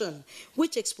production,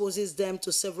 which exposes them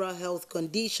to several health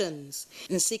conditions.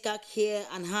 Nsikak here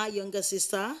and her younger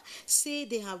sister say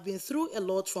they have been through a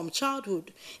lot from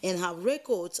childhood and have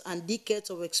records and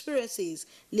decades of experiences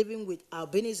living with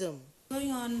albinism.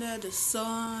 Going under the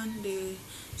sun, the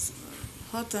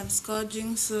hot and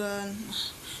scorching sun,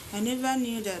 I never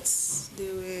knew that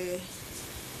they were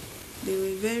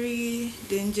very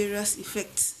dangerous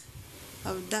effects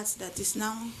of that is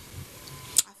now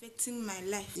affecting my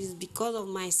life. It's because of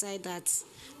my side that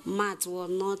mathematics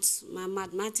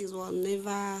was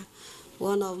never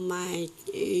one of my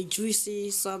juicy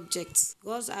subjects,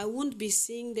 because I won't be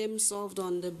seeing them solved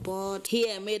on the board.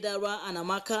 Here, Medara and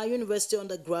Amaka University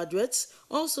undergraduates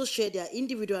also share their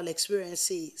individual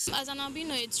experiences. As an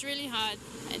albino, it's really hard.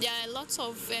 There are lots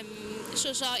of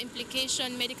social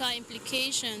implications, medical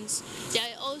implications. There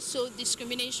are also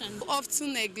discrimination.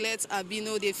 Often neglect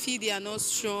albino. They feel they are not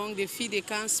strong. They feel they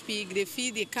can't speak. They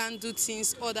feel they can't do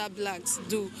things other blacks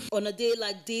do. On a day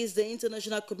like this, the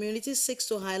international community seeks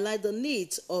to highlight the needs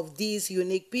of these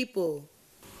unique people.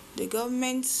 The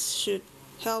government should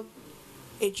help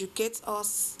educate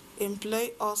us,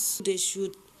 employ us. They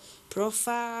should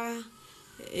profile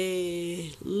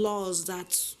laws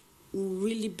that will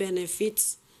really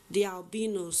benefit the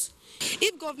albinos.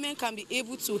 If government can be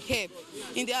able to help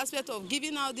in the aspect of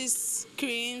giving out these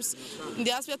creams, in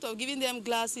the aspect of giving them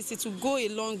glasses, it will go a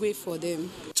long way for them.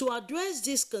 To address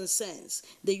these concerns,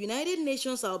 the United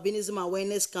Nations Albinism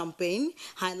Awareness Campaign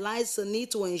highlights the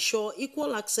need to ensure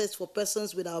equal access for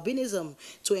persons with albinism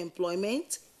to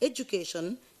employment,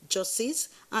 education, justice,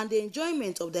 and the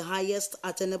enjoyment of the highest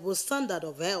attainable standard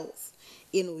of health.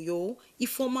 In Uyo,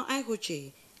 Ifeoma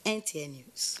Ihoji, NTA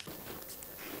News.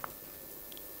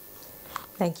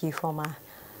 Thank you, Ifeoma.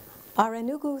 Our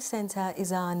Enugu Center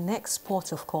is our next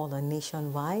port of call on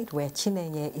Nationwide, where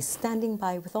Chinenye is standing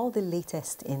by with all the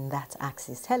latest in that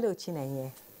axis. Hello,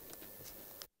 Chinenye.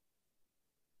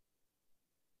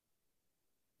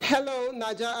 Hello,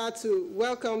 Naja'atu.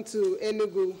 Welcome to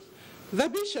Enugu. The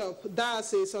Bishop,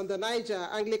 Diocese on the Niger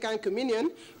Anglican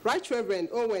Communion, Right Reverend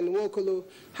Owen Nwokolo,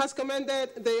 has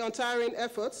commended the untiring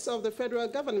efforts of the federal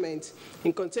government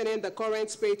in containing the current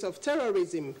spate of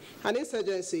terrorism and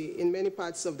insurgency in many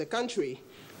parts of the country.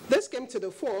 This came to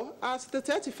the fore at the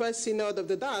 31st Synod of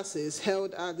the Diocese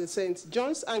held at the St.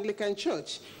 John's Anglican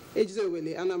Church,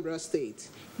 Ejizowele, Anambra State.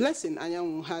 Blessing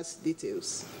Anyanwu has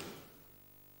details.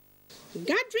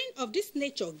 Gathering of this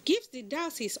nature gives the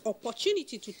diocese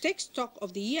opportunity to take stock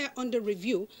of the year under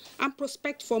review and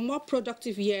prospect for more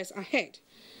productive years ahead.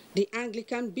 The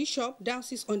Anglican Bishop,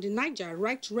 Diocese on the Niger,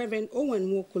 Right Reverend Owen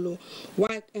Nwokolo,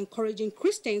 while encouraging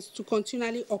Christians to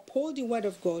continually uphold the Word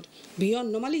of God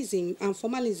beyond normalism and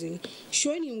formalism,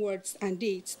 showing in words and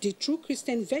deeds the true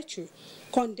Christian virtue,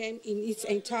 condemned in its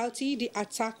entirety the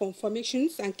attack on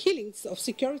formations and killings of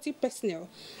security personnel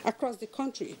across the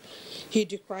country. He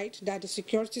decried that the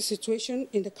security situation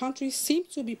in the country seemed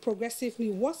to be progressively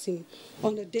worsening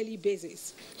on a daily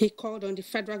basis. He called on the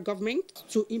federal government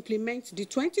to implement the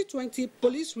 2020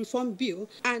 Police Reform Bill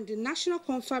and the National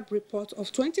Confab Report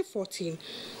of 2014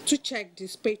 to check the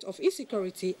spate of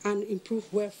insecurity and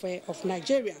improve welfare of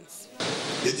Nigerians.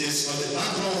 It is on the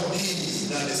background of these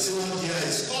that the Synod here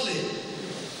is calling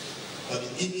for the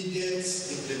immediate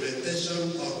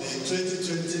implementation of the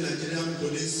 2020 Nigerian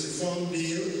Police Reform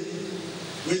Bill,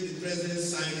 which the President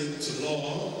signed into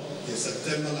law in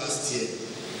September last year.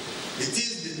 It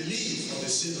is the belief of the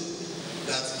Synod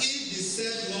that if the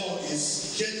said law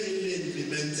is genuinely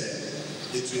implemented,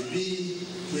 it will be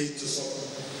to some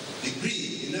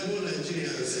degree enable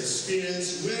Nigerians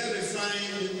experience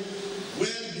well-refined,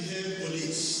 well-behaved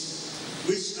police,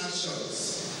 which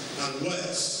actions and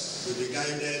words will be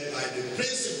guided by the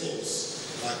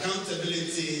principles of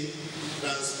accountability,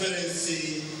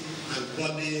 transparency, and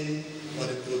body for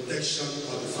the protection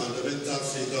of the fundamental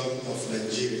freedom of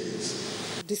Nigerians.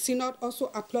 The Synod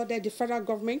also applauded the federal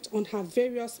government on her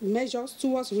various measures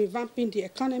towards revamping the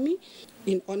economy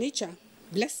in Onitsha.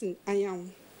 Blessing Anyanwu,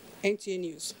 NTA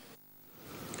News.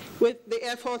 With the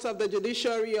efforts of the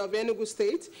judiciary of Enugu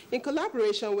State, in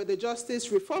collaboration with the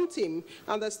Justice Reform Team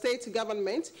and the state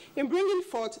government, in bringing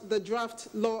forth the draft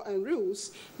law and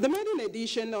rules, the maiden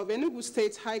edition of Enugu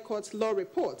State High Court Law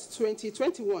Report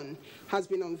 2021 has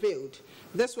been unveiled.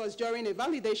 This was during a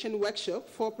validation workshop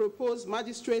for proposed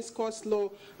Magistrates Court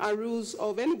Law and Rules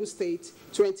of Enugu State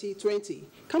 2020.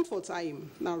 Comfort Ayim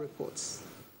now reports.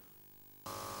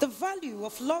 The value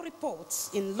of law reports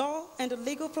in law and the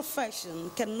legal profession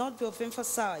cannot be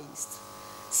overemphasized.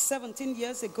 17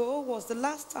 years ago was the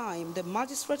last time the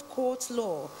Magistrate Court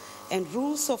Law and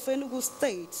Rules of Enugu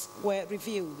State were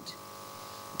reviewed.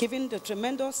 Given the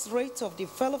tremendous rate of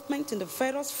development in the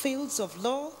various fields of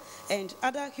law and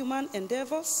other human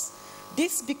endeavors,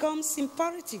 this becomes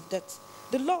imperative that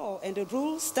the law and the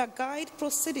rules that guide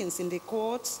proceedings in the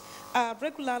courts are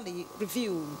regularly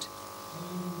reviewed.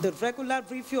 The regular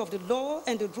review of the law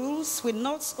and the rules will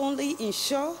not only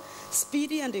ensure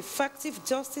speedy and effective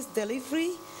justice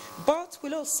delivery, but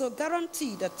will also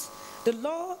guarantee that the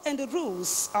law and the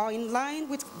rules are in line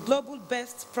with global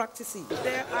best practices.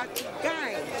 They are to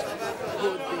guide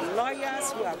both the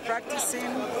lawyers who are practicing,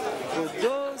 for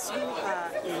those who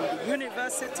are in the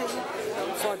university,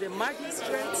 for the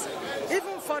magistrates,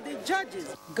 even for the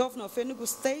judges. Governor of Enugu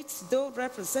State, though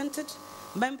represented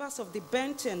members of the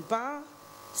bench and bar,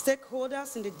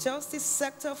 stakeholders in the justice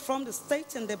sector from the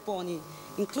state and the Boni,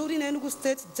 including Enugu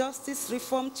State Justice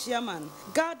Reform Chairman,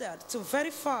 gathered to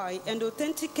verify and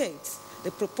authenticate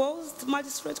the proposed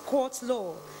Magistrate Court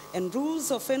Law and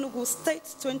Rules of Enugu State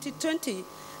 2020,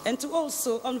 and to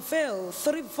also unveil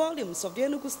 3 volumes of the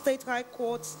Enugu State High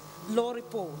Court Law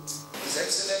Report. His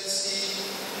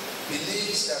Excellency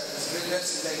believes that his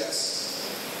greatest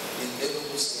legacy in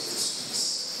Enugu State is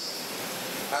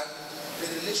peace, and the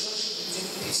relationship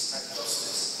between peace and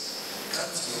justice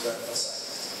can't be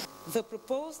overemphasized. The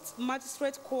proposed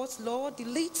Magistrate Court Law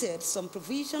deleted some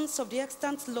provisions of the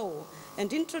extant law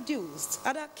and introduced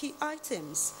other key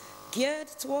items geared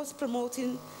towards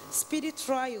promoting speedy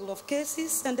trial of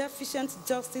cases and efficient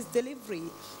justice delivery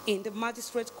in the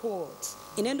Magistrate Court.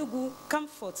 In Enugu,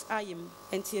 Comfort Ayim,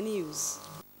 NTA News.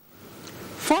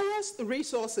 Forest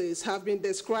resources have been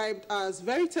described as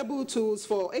veritable tools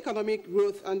for economic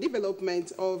growth and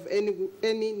development of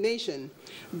any nation.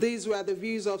 These were the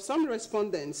views of some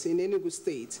respondents in Enugu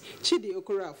State. Chidi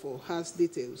Okorafo has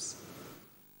details.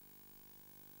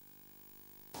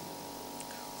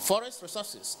 Forest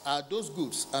resources are those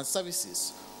goods and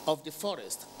services of the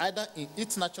forest, either in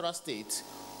its natural state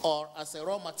or as a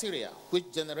raw material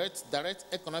which generates direct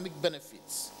economic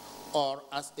benefits, or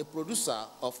as a producer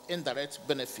of indirect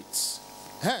benefits.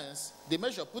 Hence, the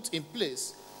measure put in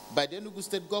place by the Enugu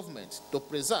State government to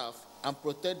preserve and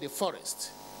protect the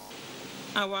forest.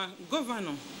 Our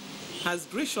governor has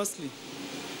graciously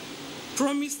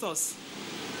promised us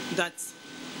that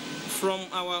from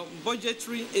our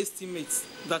budgetary estimates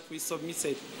that we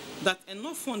submitted, that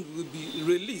enough funds will be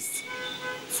released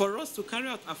for us to carry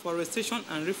out afforestation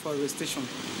and reforestation.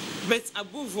 But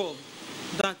above all,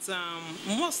 that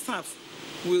more staff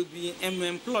will be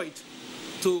employed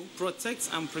to protect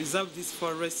and preserve these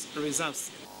forest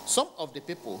reserves. Some of the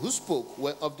people who spoke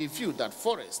were of the view that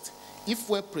forests, if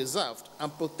well preserved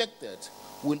and protected,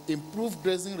 will improve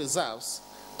grazing reserves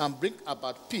and bring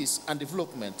about peace and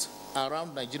development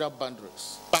around Nigeria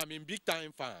boundaries. I'm in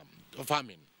big-time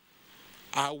farming.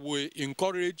 I will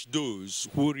encourage those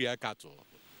who rear cattle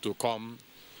to come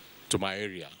to my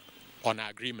area on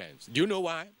agreements. Do you know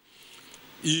why?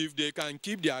 If they can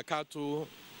keep their cattle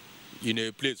in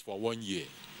a place for 1 year,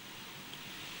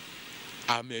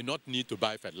 I may not need to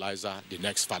buy fertilizer the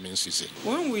next farming season.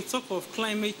 When we talk of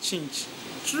climate change,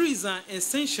 trees are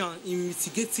essential in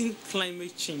mitigating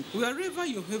climate change. Wherever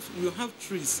you have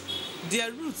trees,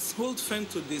 their roots hold firm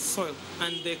to the soil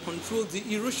and they control the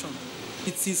erosion.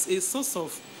 It is a source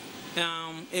of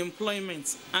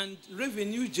employment and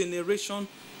revenue generation.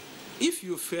 If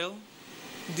you fail,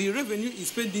 the revenue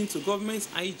is paid into government's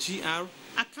IGR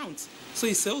account. So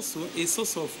it's also a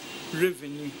source of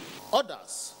revenue.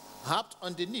 Others harped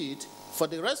on the need for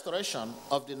the restoration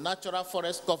of the natural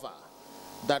forest cover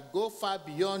that go far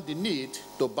beyond the need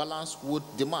to balance wood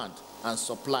demand and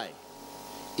supply.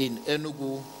 In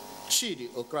Enugu, Chidi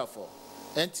Okrafo,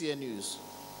 NTA News.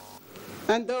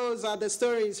 And those are the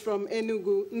stories from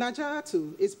Enugu.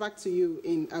 Najatu is back to you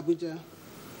in Abuja.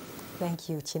 Thank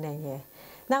you, Chinenye.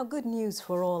 Now, good news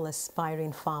for all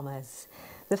aspiring farmers.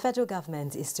 The federal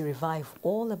government is to revive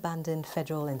all abandoned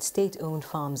federal and state-owned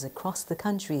farms across the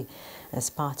country as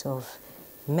part of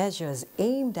measures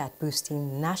aimed at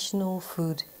boosting national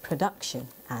food production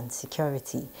and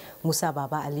security. Musa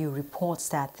Baba Aliu reports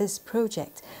that this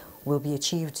project will be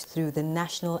achieved through the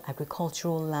National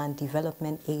Agricultural Land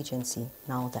Development Agency,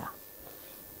 NALDA.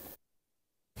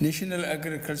 National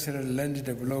Agricultural Land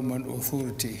Development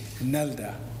Authority,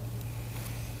 NALDA,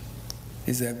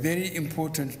 is a very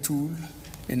important tool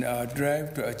in our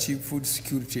drive to achieve food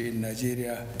security in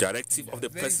Nigeria. Directive of the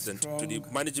President to the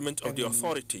management of the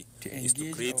authority is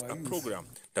to create a program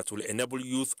that will enable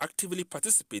youth actively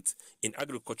participate in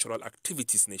agricultural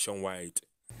activities nationwide.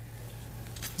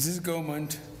 This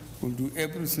government will do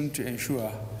everything to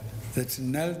ensure that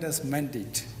NALDA's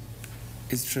mandate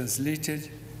is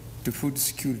translated to food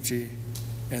security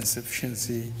and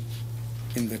sufficiency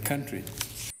in the country.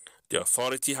 The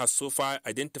authority has so far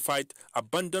identified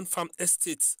abandoned farm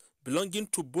estates belonging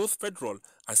to both federal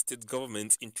and state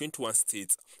governments in 21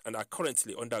 states and are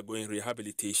currently undergoing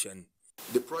rehabilitation.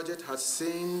 The project has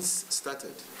since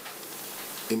started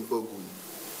in Ogun,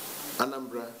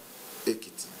 Anambra,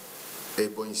 Ekiti,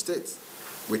 Ebonyi State,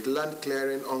 with land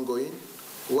clearing ongoing,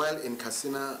 while in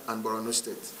Katsina and Borno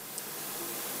State,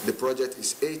 the project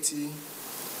is 80%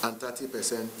 and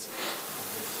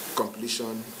 30%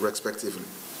 completion respectively.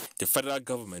 The federal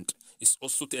government is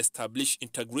also to establish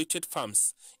integrated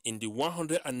farms in the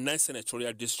 109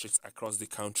 senatorial districts across the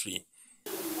country.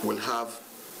 We'll have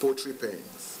poultry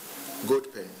pens,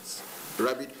 goat pens,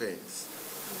 rabbit pens,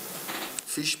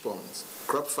 fish ponds,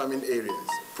 crop farming areas,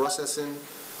 processing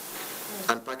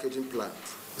and packaging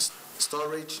plants,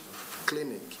 storage,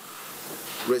 clinic,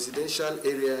 residential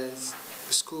areas,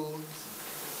 schools,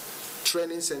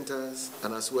 training centers,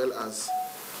 and as well as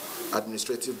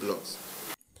administrative blocks.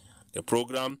 The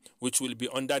program, which will be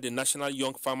under the National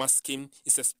Young Farmer Scheme,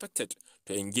 is expected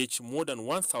to engage more than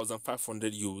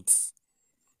 1,500 youths.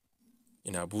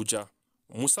 In Abuja,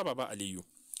 Musa Baba Aliyu,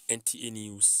 NTA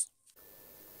News.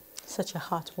 Such a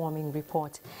heartwarming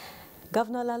report.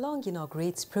 Governor Lalong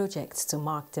inaugurates projects to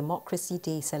mark Democracy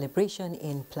Day celebration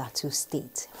in Plateau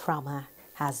State. Frama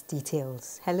has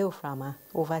details. Hello, Frama.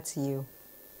 Over to you.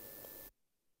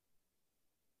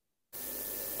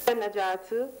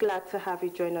 Najatu, glad to have you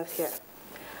join us here.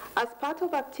 As part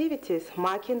of activities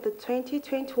marking the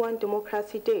 2021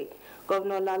 Democracy Day,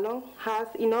 Governor Lalong has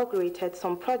inaugurated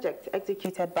some projects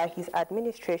executed by his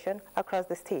administration across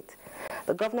the state.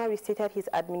 The governor restated his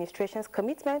administration's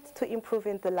commitment to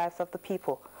improving the lives of the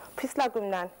people. Priscilla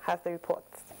Gumnan has the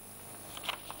reports.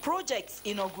 Projects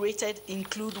inaugurated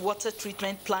include water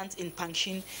treatment plant in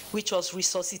Pangshin, which was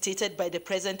resuscitated by the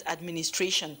present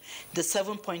administration, the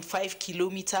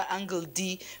 7.5-kilometer Angle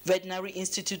D Veterinary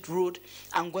Institute Road,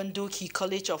 and Gwandoki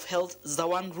College of Health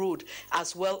Zawan Road,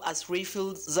 as well as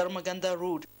Rayfield Zarmaganda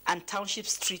Road and Township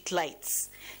Street lights.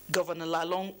 Governor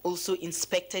Lalong also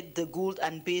inspected the Gold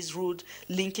and Base Road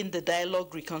linking the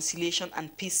Dialogue, Reconciliation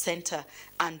and Peace Center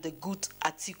and the Gut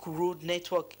Atiku Road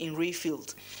network in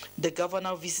Rayfield. The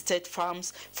governor visited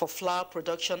farms for flower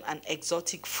production and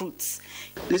exotic fruits.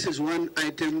 This is one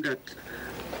item that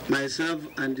myself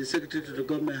and the Secretary to the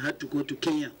government had to go to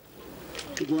Kenya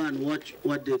to go and watch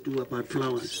what they do about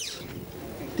flowers.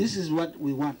 This is what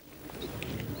we want.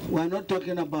 We're not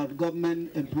talking about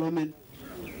government employment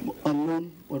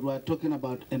alone, but we're talking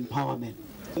about empowerment.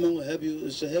 Will help you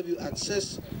is to help you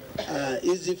access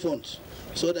easy funds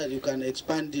so that you can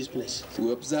expand this place.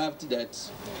 We observed that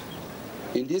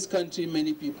in this country,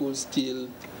 many people still,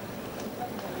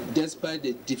 despite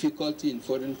the difficulty in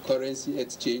foreign currency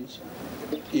exchange,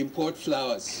 import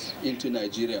flowers into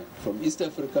Nigeria from East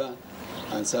Africa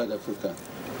and South Africa.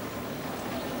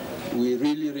 We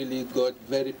really got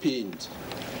very pained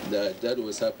that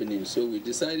was happening, so we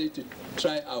decided to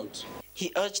try out.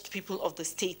 He urged people of the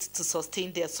state to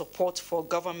sustain their support for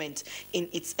government in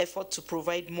its effort to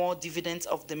provide more dividends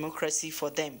of democracy for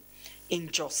them. In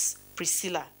Jos,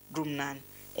 Priscilla Grumnan,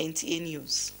 NTA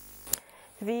News.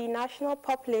 The National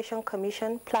Population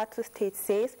Commission, Plateau State,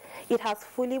 says it has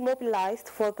fully mobilized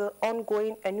for the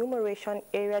ongoing enumeration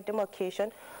area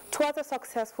demarcation towards a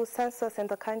successful census in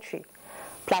the country.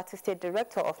 Plateau State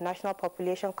Director of National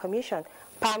Population Commission,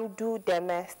 Pamdu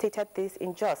Deme, stated this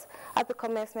in Jos at the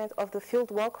commencement of the field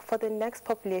work for the next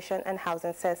population and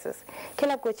housing census.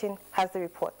 Caleb Gochin has the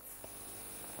reports.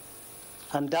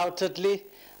 Undoubtedly,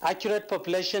 accurate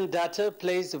population data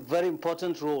plays a very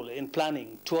important role in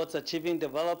planning towards achieving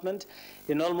development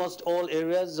in almost all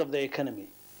areas of the economy.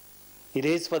 It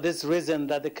is for this reason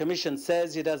that the Commission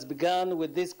says it has begun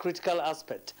with this critical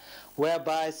aspect,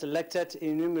 whereby selected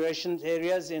enumeration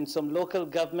areas in some local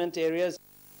government areas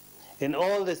in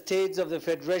all the states of the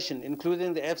Federation,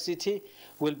 including the FCT,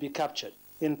 will be captured.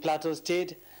 In Plateau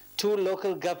State, 2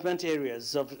 local government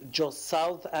areas of Jos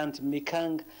South and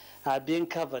Mikang are being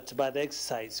covered by the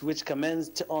exercise, which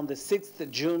commenced on the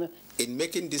 6th June. In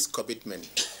making this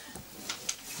commitment,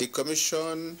 The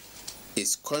Commission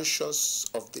is conscious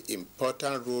of the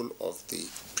important role of the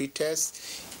pretest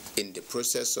in the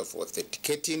process of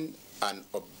authenticating and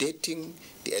updating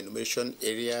the enumeration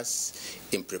areas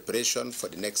in preparation for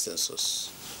the next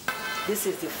census. This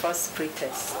is the first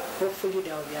pretest. Hopefully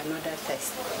there will be another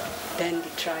test, then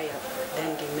the trial,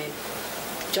 then the main,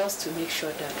 just to make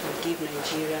sure that we give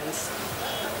Nigerians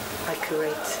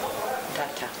accurate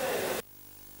data.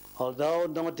 Although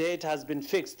no date has been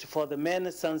fixed for the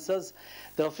main census,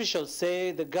 the officials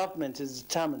say the government is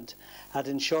determined at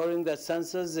ensuring that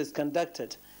census is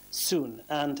conducted soon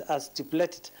and as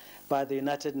stipulated by the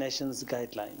United Nations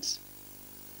guidelines.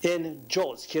 In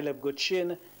Jos, Caleb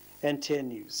Gochin, NTN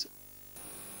News.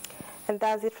 And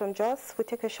that's it from Jos. We'll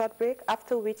take a short break,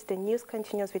 after which the news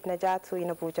continues with Najatu in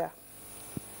Abuja.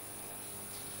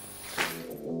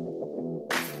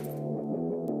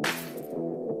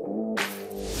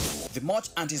 The much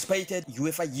anticipated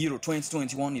UEFA Euro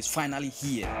 2021 is finally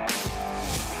here.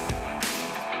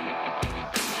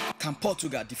 Can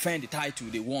Portugal defend the title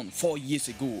they won 4 years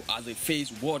ago as they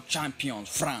face world champions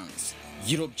France,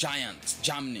 Europe giants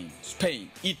Germany,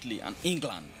 Spain, Italy and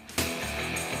England?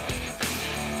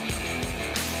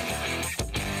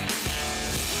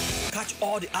 Catch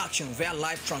all the action via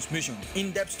live transmission,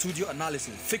 in-depth studio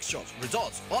analysis, fixtures,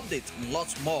 results, updates, and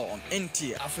lots more on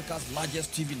NTA, Africa's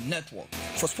largest TV network.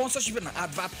 For sponsorship and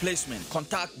advert placement,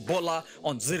 contact Bola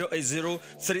on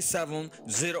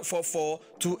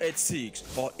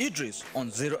 08037044286 or Idris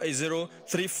on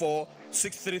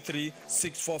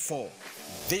 08034633644.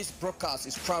 This broadcast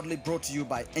is proudly brought to you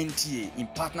by NTA in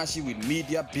partnership with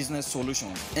Media Business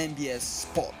Solutions, MBS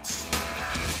Sports.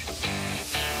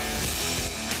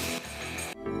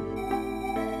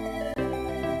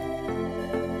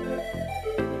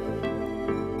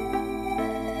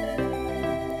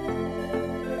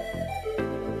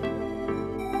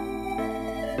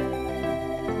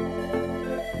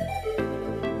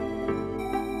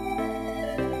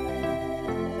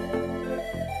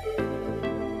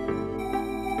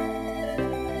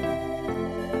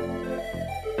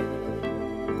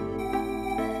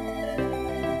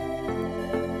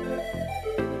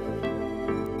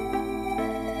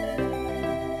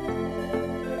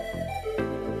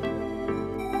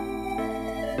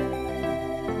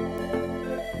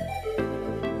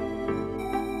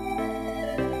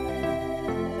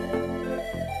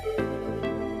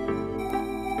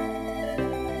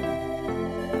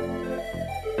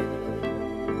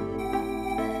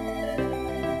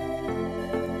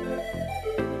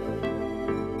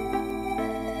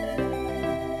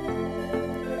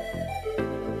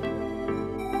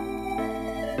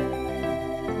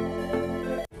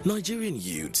 Nigerian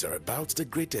youths are about the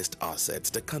greatest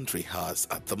assets the country has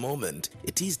at the moment.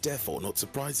 It is therefore not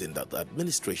surprising that the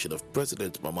administration of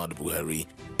President Muhammadu Buhari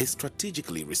is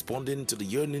strategically responding to the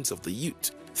yearnings of the youth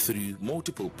through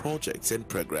multiple projects and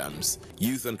programs.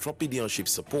 Youth Entrepreneurship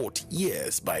Support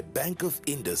Years by Bank of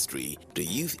Industry, the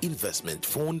Youth Investment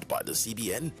Fund by the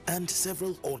CBN, and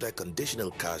several other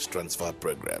conditional cash transfer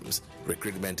programs.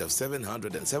 Recruitment of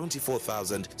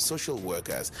 774,000 social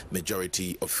workers,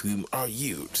 majority of whom are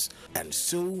youths, and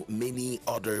so many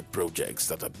other projects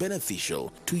that are beneficial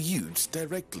to youths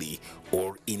directly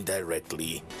or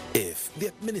indirectly. If the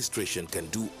administration can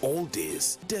do all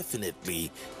this,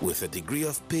 definitely with a degree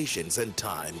of patience and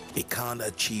time, it can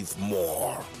achieve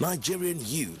more. Nigerian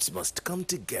youths must come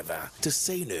together to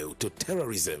say no to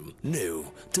terrorism, no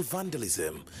to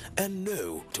vandalism, and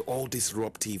no to all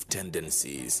disruptive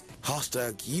tendencies.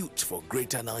 Hashtag Youth for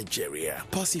Greater Nigeria.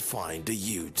 Pacifying the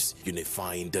youths,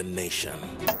 unifying the nation.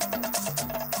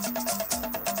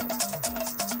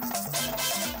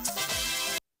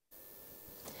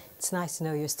 It's nice to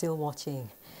know you're still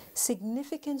watching.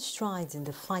 Significant strides in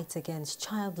the fight against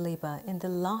child labor in the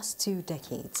last 2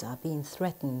 decades are being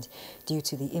threatened due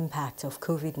to the impact of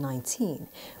COVID-19,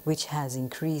 which has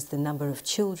increased the number of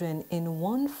children in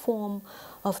one form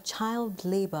of child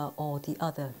labor or the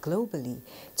other globally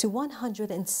to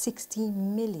 160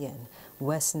 million,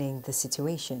 worsening the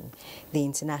situation. The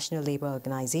International Labour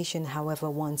Organization,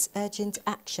 however, wants urgent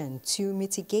action to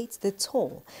mitigate the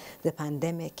toll the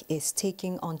pandemic is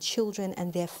taking on children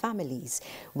and their families,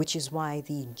 which is why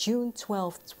the June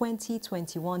 12,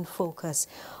 2021 focus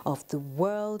of the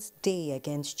World Day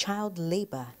Against Child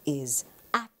Labour is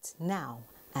Act Now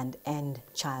and End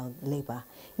Child Labour.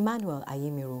 Emmanuel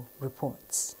Ayemiru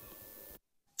reports.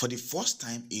 For the first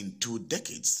time in 2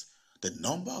 decades, the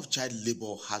number of child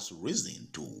labor has risen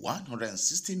to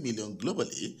 160 million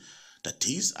globally. That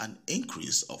is an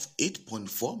increase of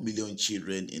 8.4 million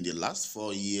children in the last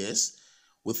 4 years,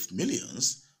 with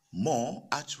millions more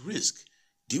at risk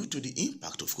due to the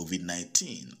impact of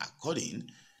COVID-19, according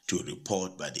to a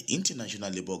report by the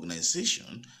International Labour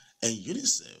Organization and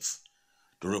UNICEF.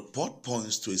 The report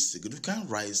points to a significant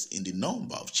rise in the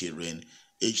number of children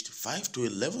aged 5 to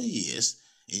 11 years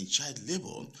in child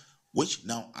labor, which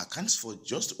now accounts for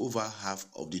just over half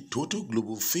of the total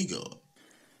global figure.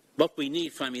 What we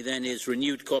need, Fahmy, then is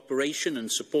renewed cooperation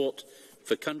and support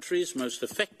for countries most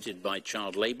affected by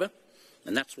child labour,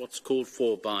 and that's what's called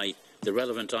for by the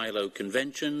relevant ILO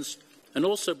conventions and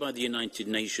also by the United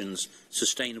Nations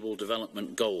Sustainable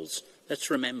Development Goals. Let's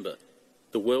remember,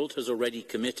 the world has already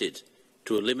committed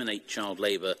to eliminate child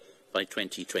labour by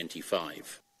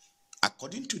 2025.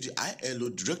 According to the ILO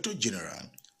Director General,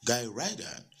 Guy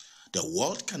Ryder, the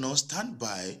world cannot stand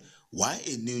by while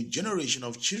a new generation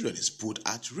of children is put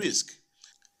at risk.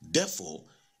 Therefore,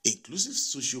 inclusive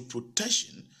social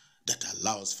protection that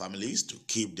allows families to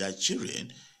keep their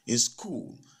children in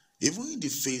school, even in the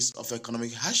face of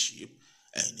economic hardship,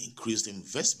 and increased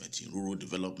investment in rural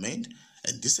development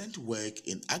and decent work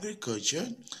in agriculture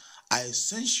are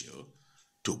essential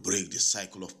to break the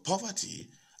cycle of poverty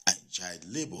and child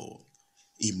labor.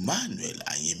 Emmanuel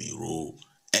Anyemiro,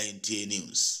 NTA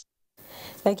News.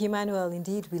 Thank you, Emmanuel.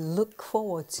 Indeed, we look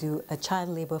forward to a child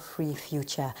labor-free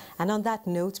future. And on that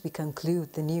note, we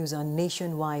conclude the news on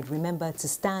Nationwide. Remember to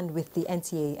stand with the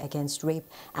NTA against rape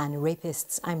and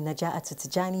rapists. I'm Najat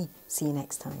Tijani. See you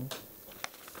next time.